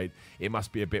appreciate it.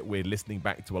 Must be a bit weird listening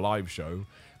back to a live show.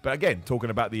 But again, talking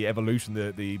about the evolution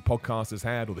that the podcast has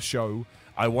had, or the show,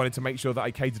 I wanted to make sure that I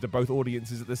catered to both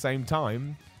audiences at the same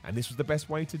time. And this was the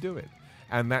best way to do it.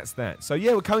 And that's that. So,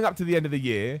 yeah, we're coming up to the end of the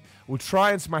year. We'll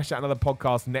try and smash out another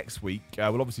podcast next week.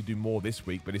 We'll obviously do more this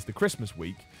week, but it's the Christmas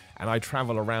week, and I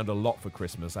travel around a lot for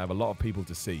Christmas. I have a lot of people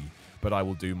to see, but I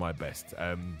will do my best.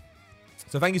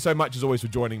 So thank you so much, as always, for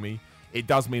joining me. It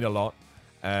does mean a lot.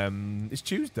 It's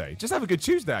Tuesday. Just have a good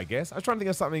Tuesday, I guess. I was trying to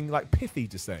think of something like pithy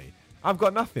to say. I've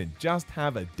got nothing. Just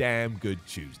have a damn good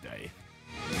Tuesday.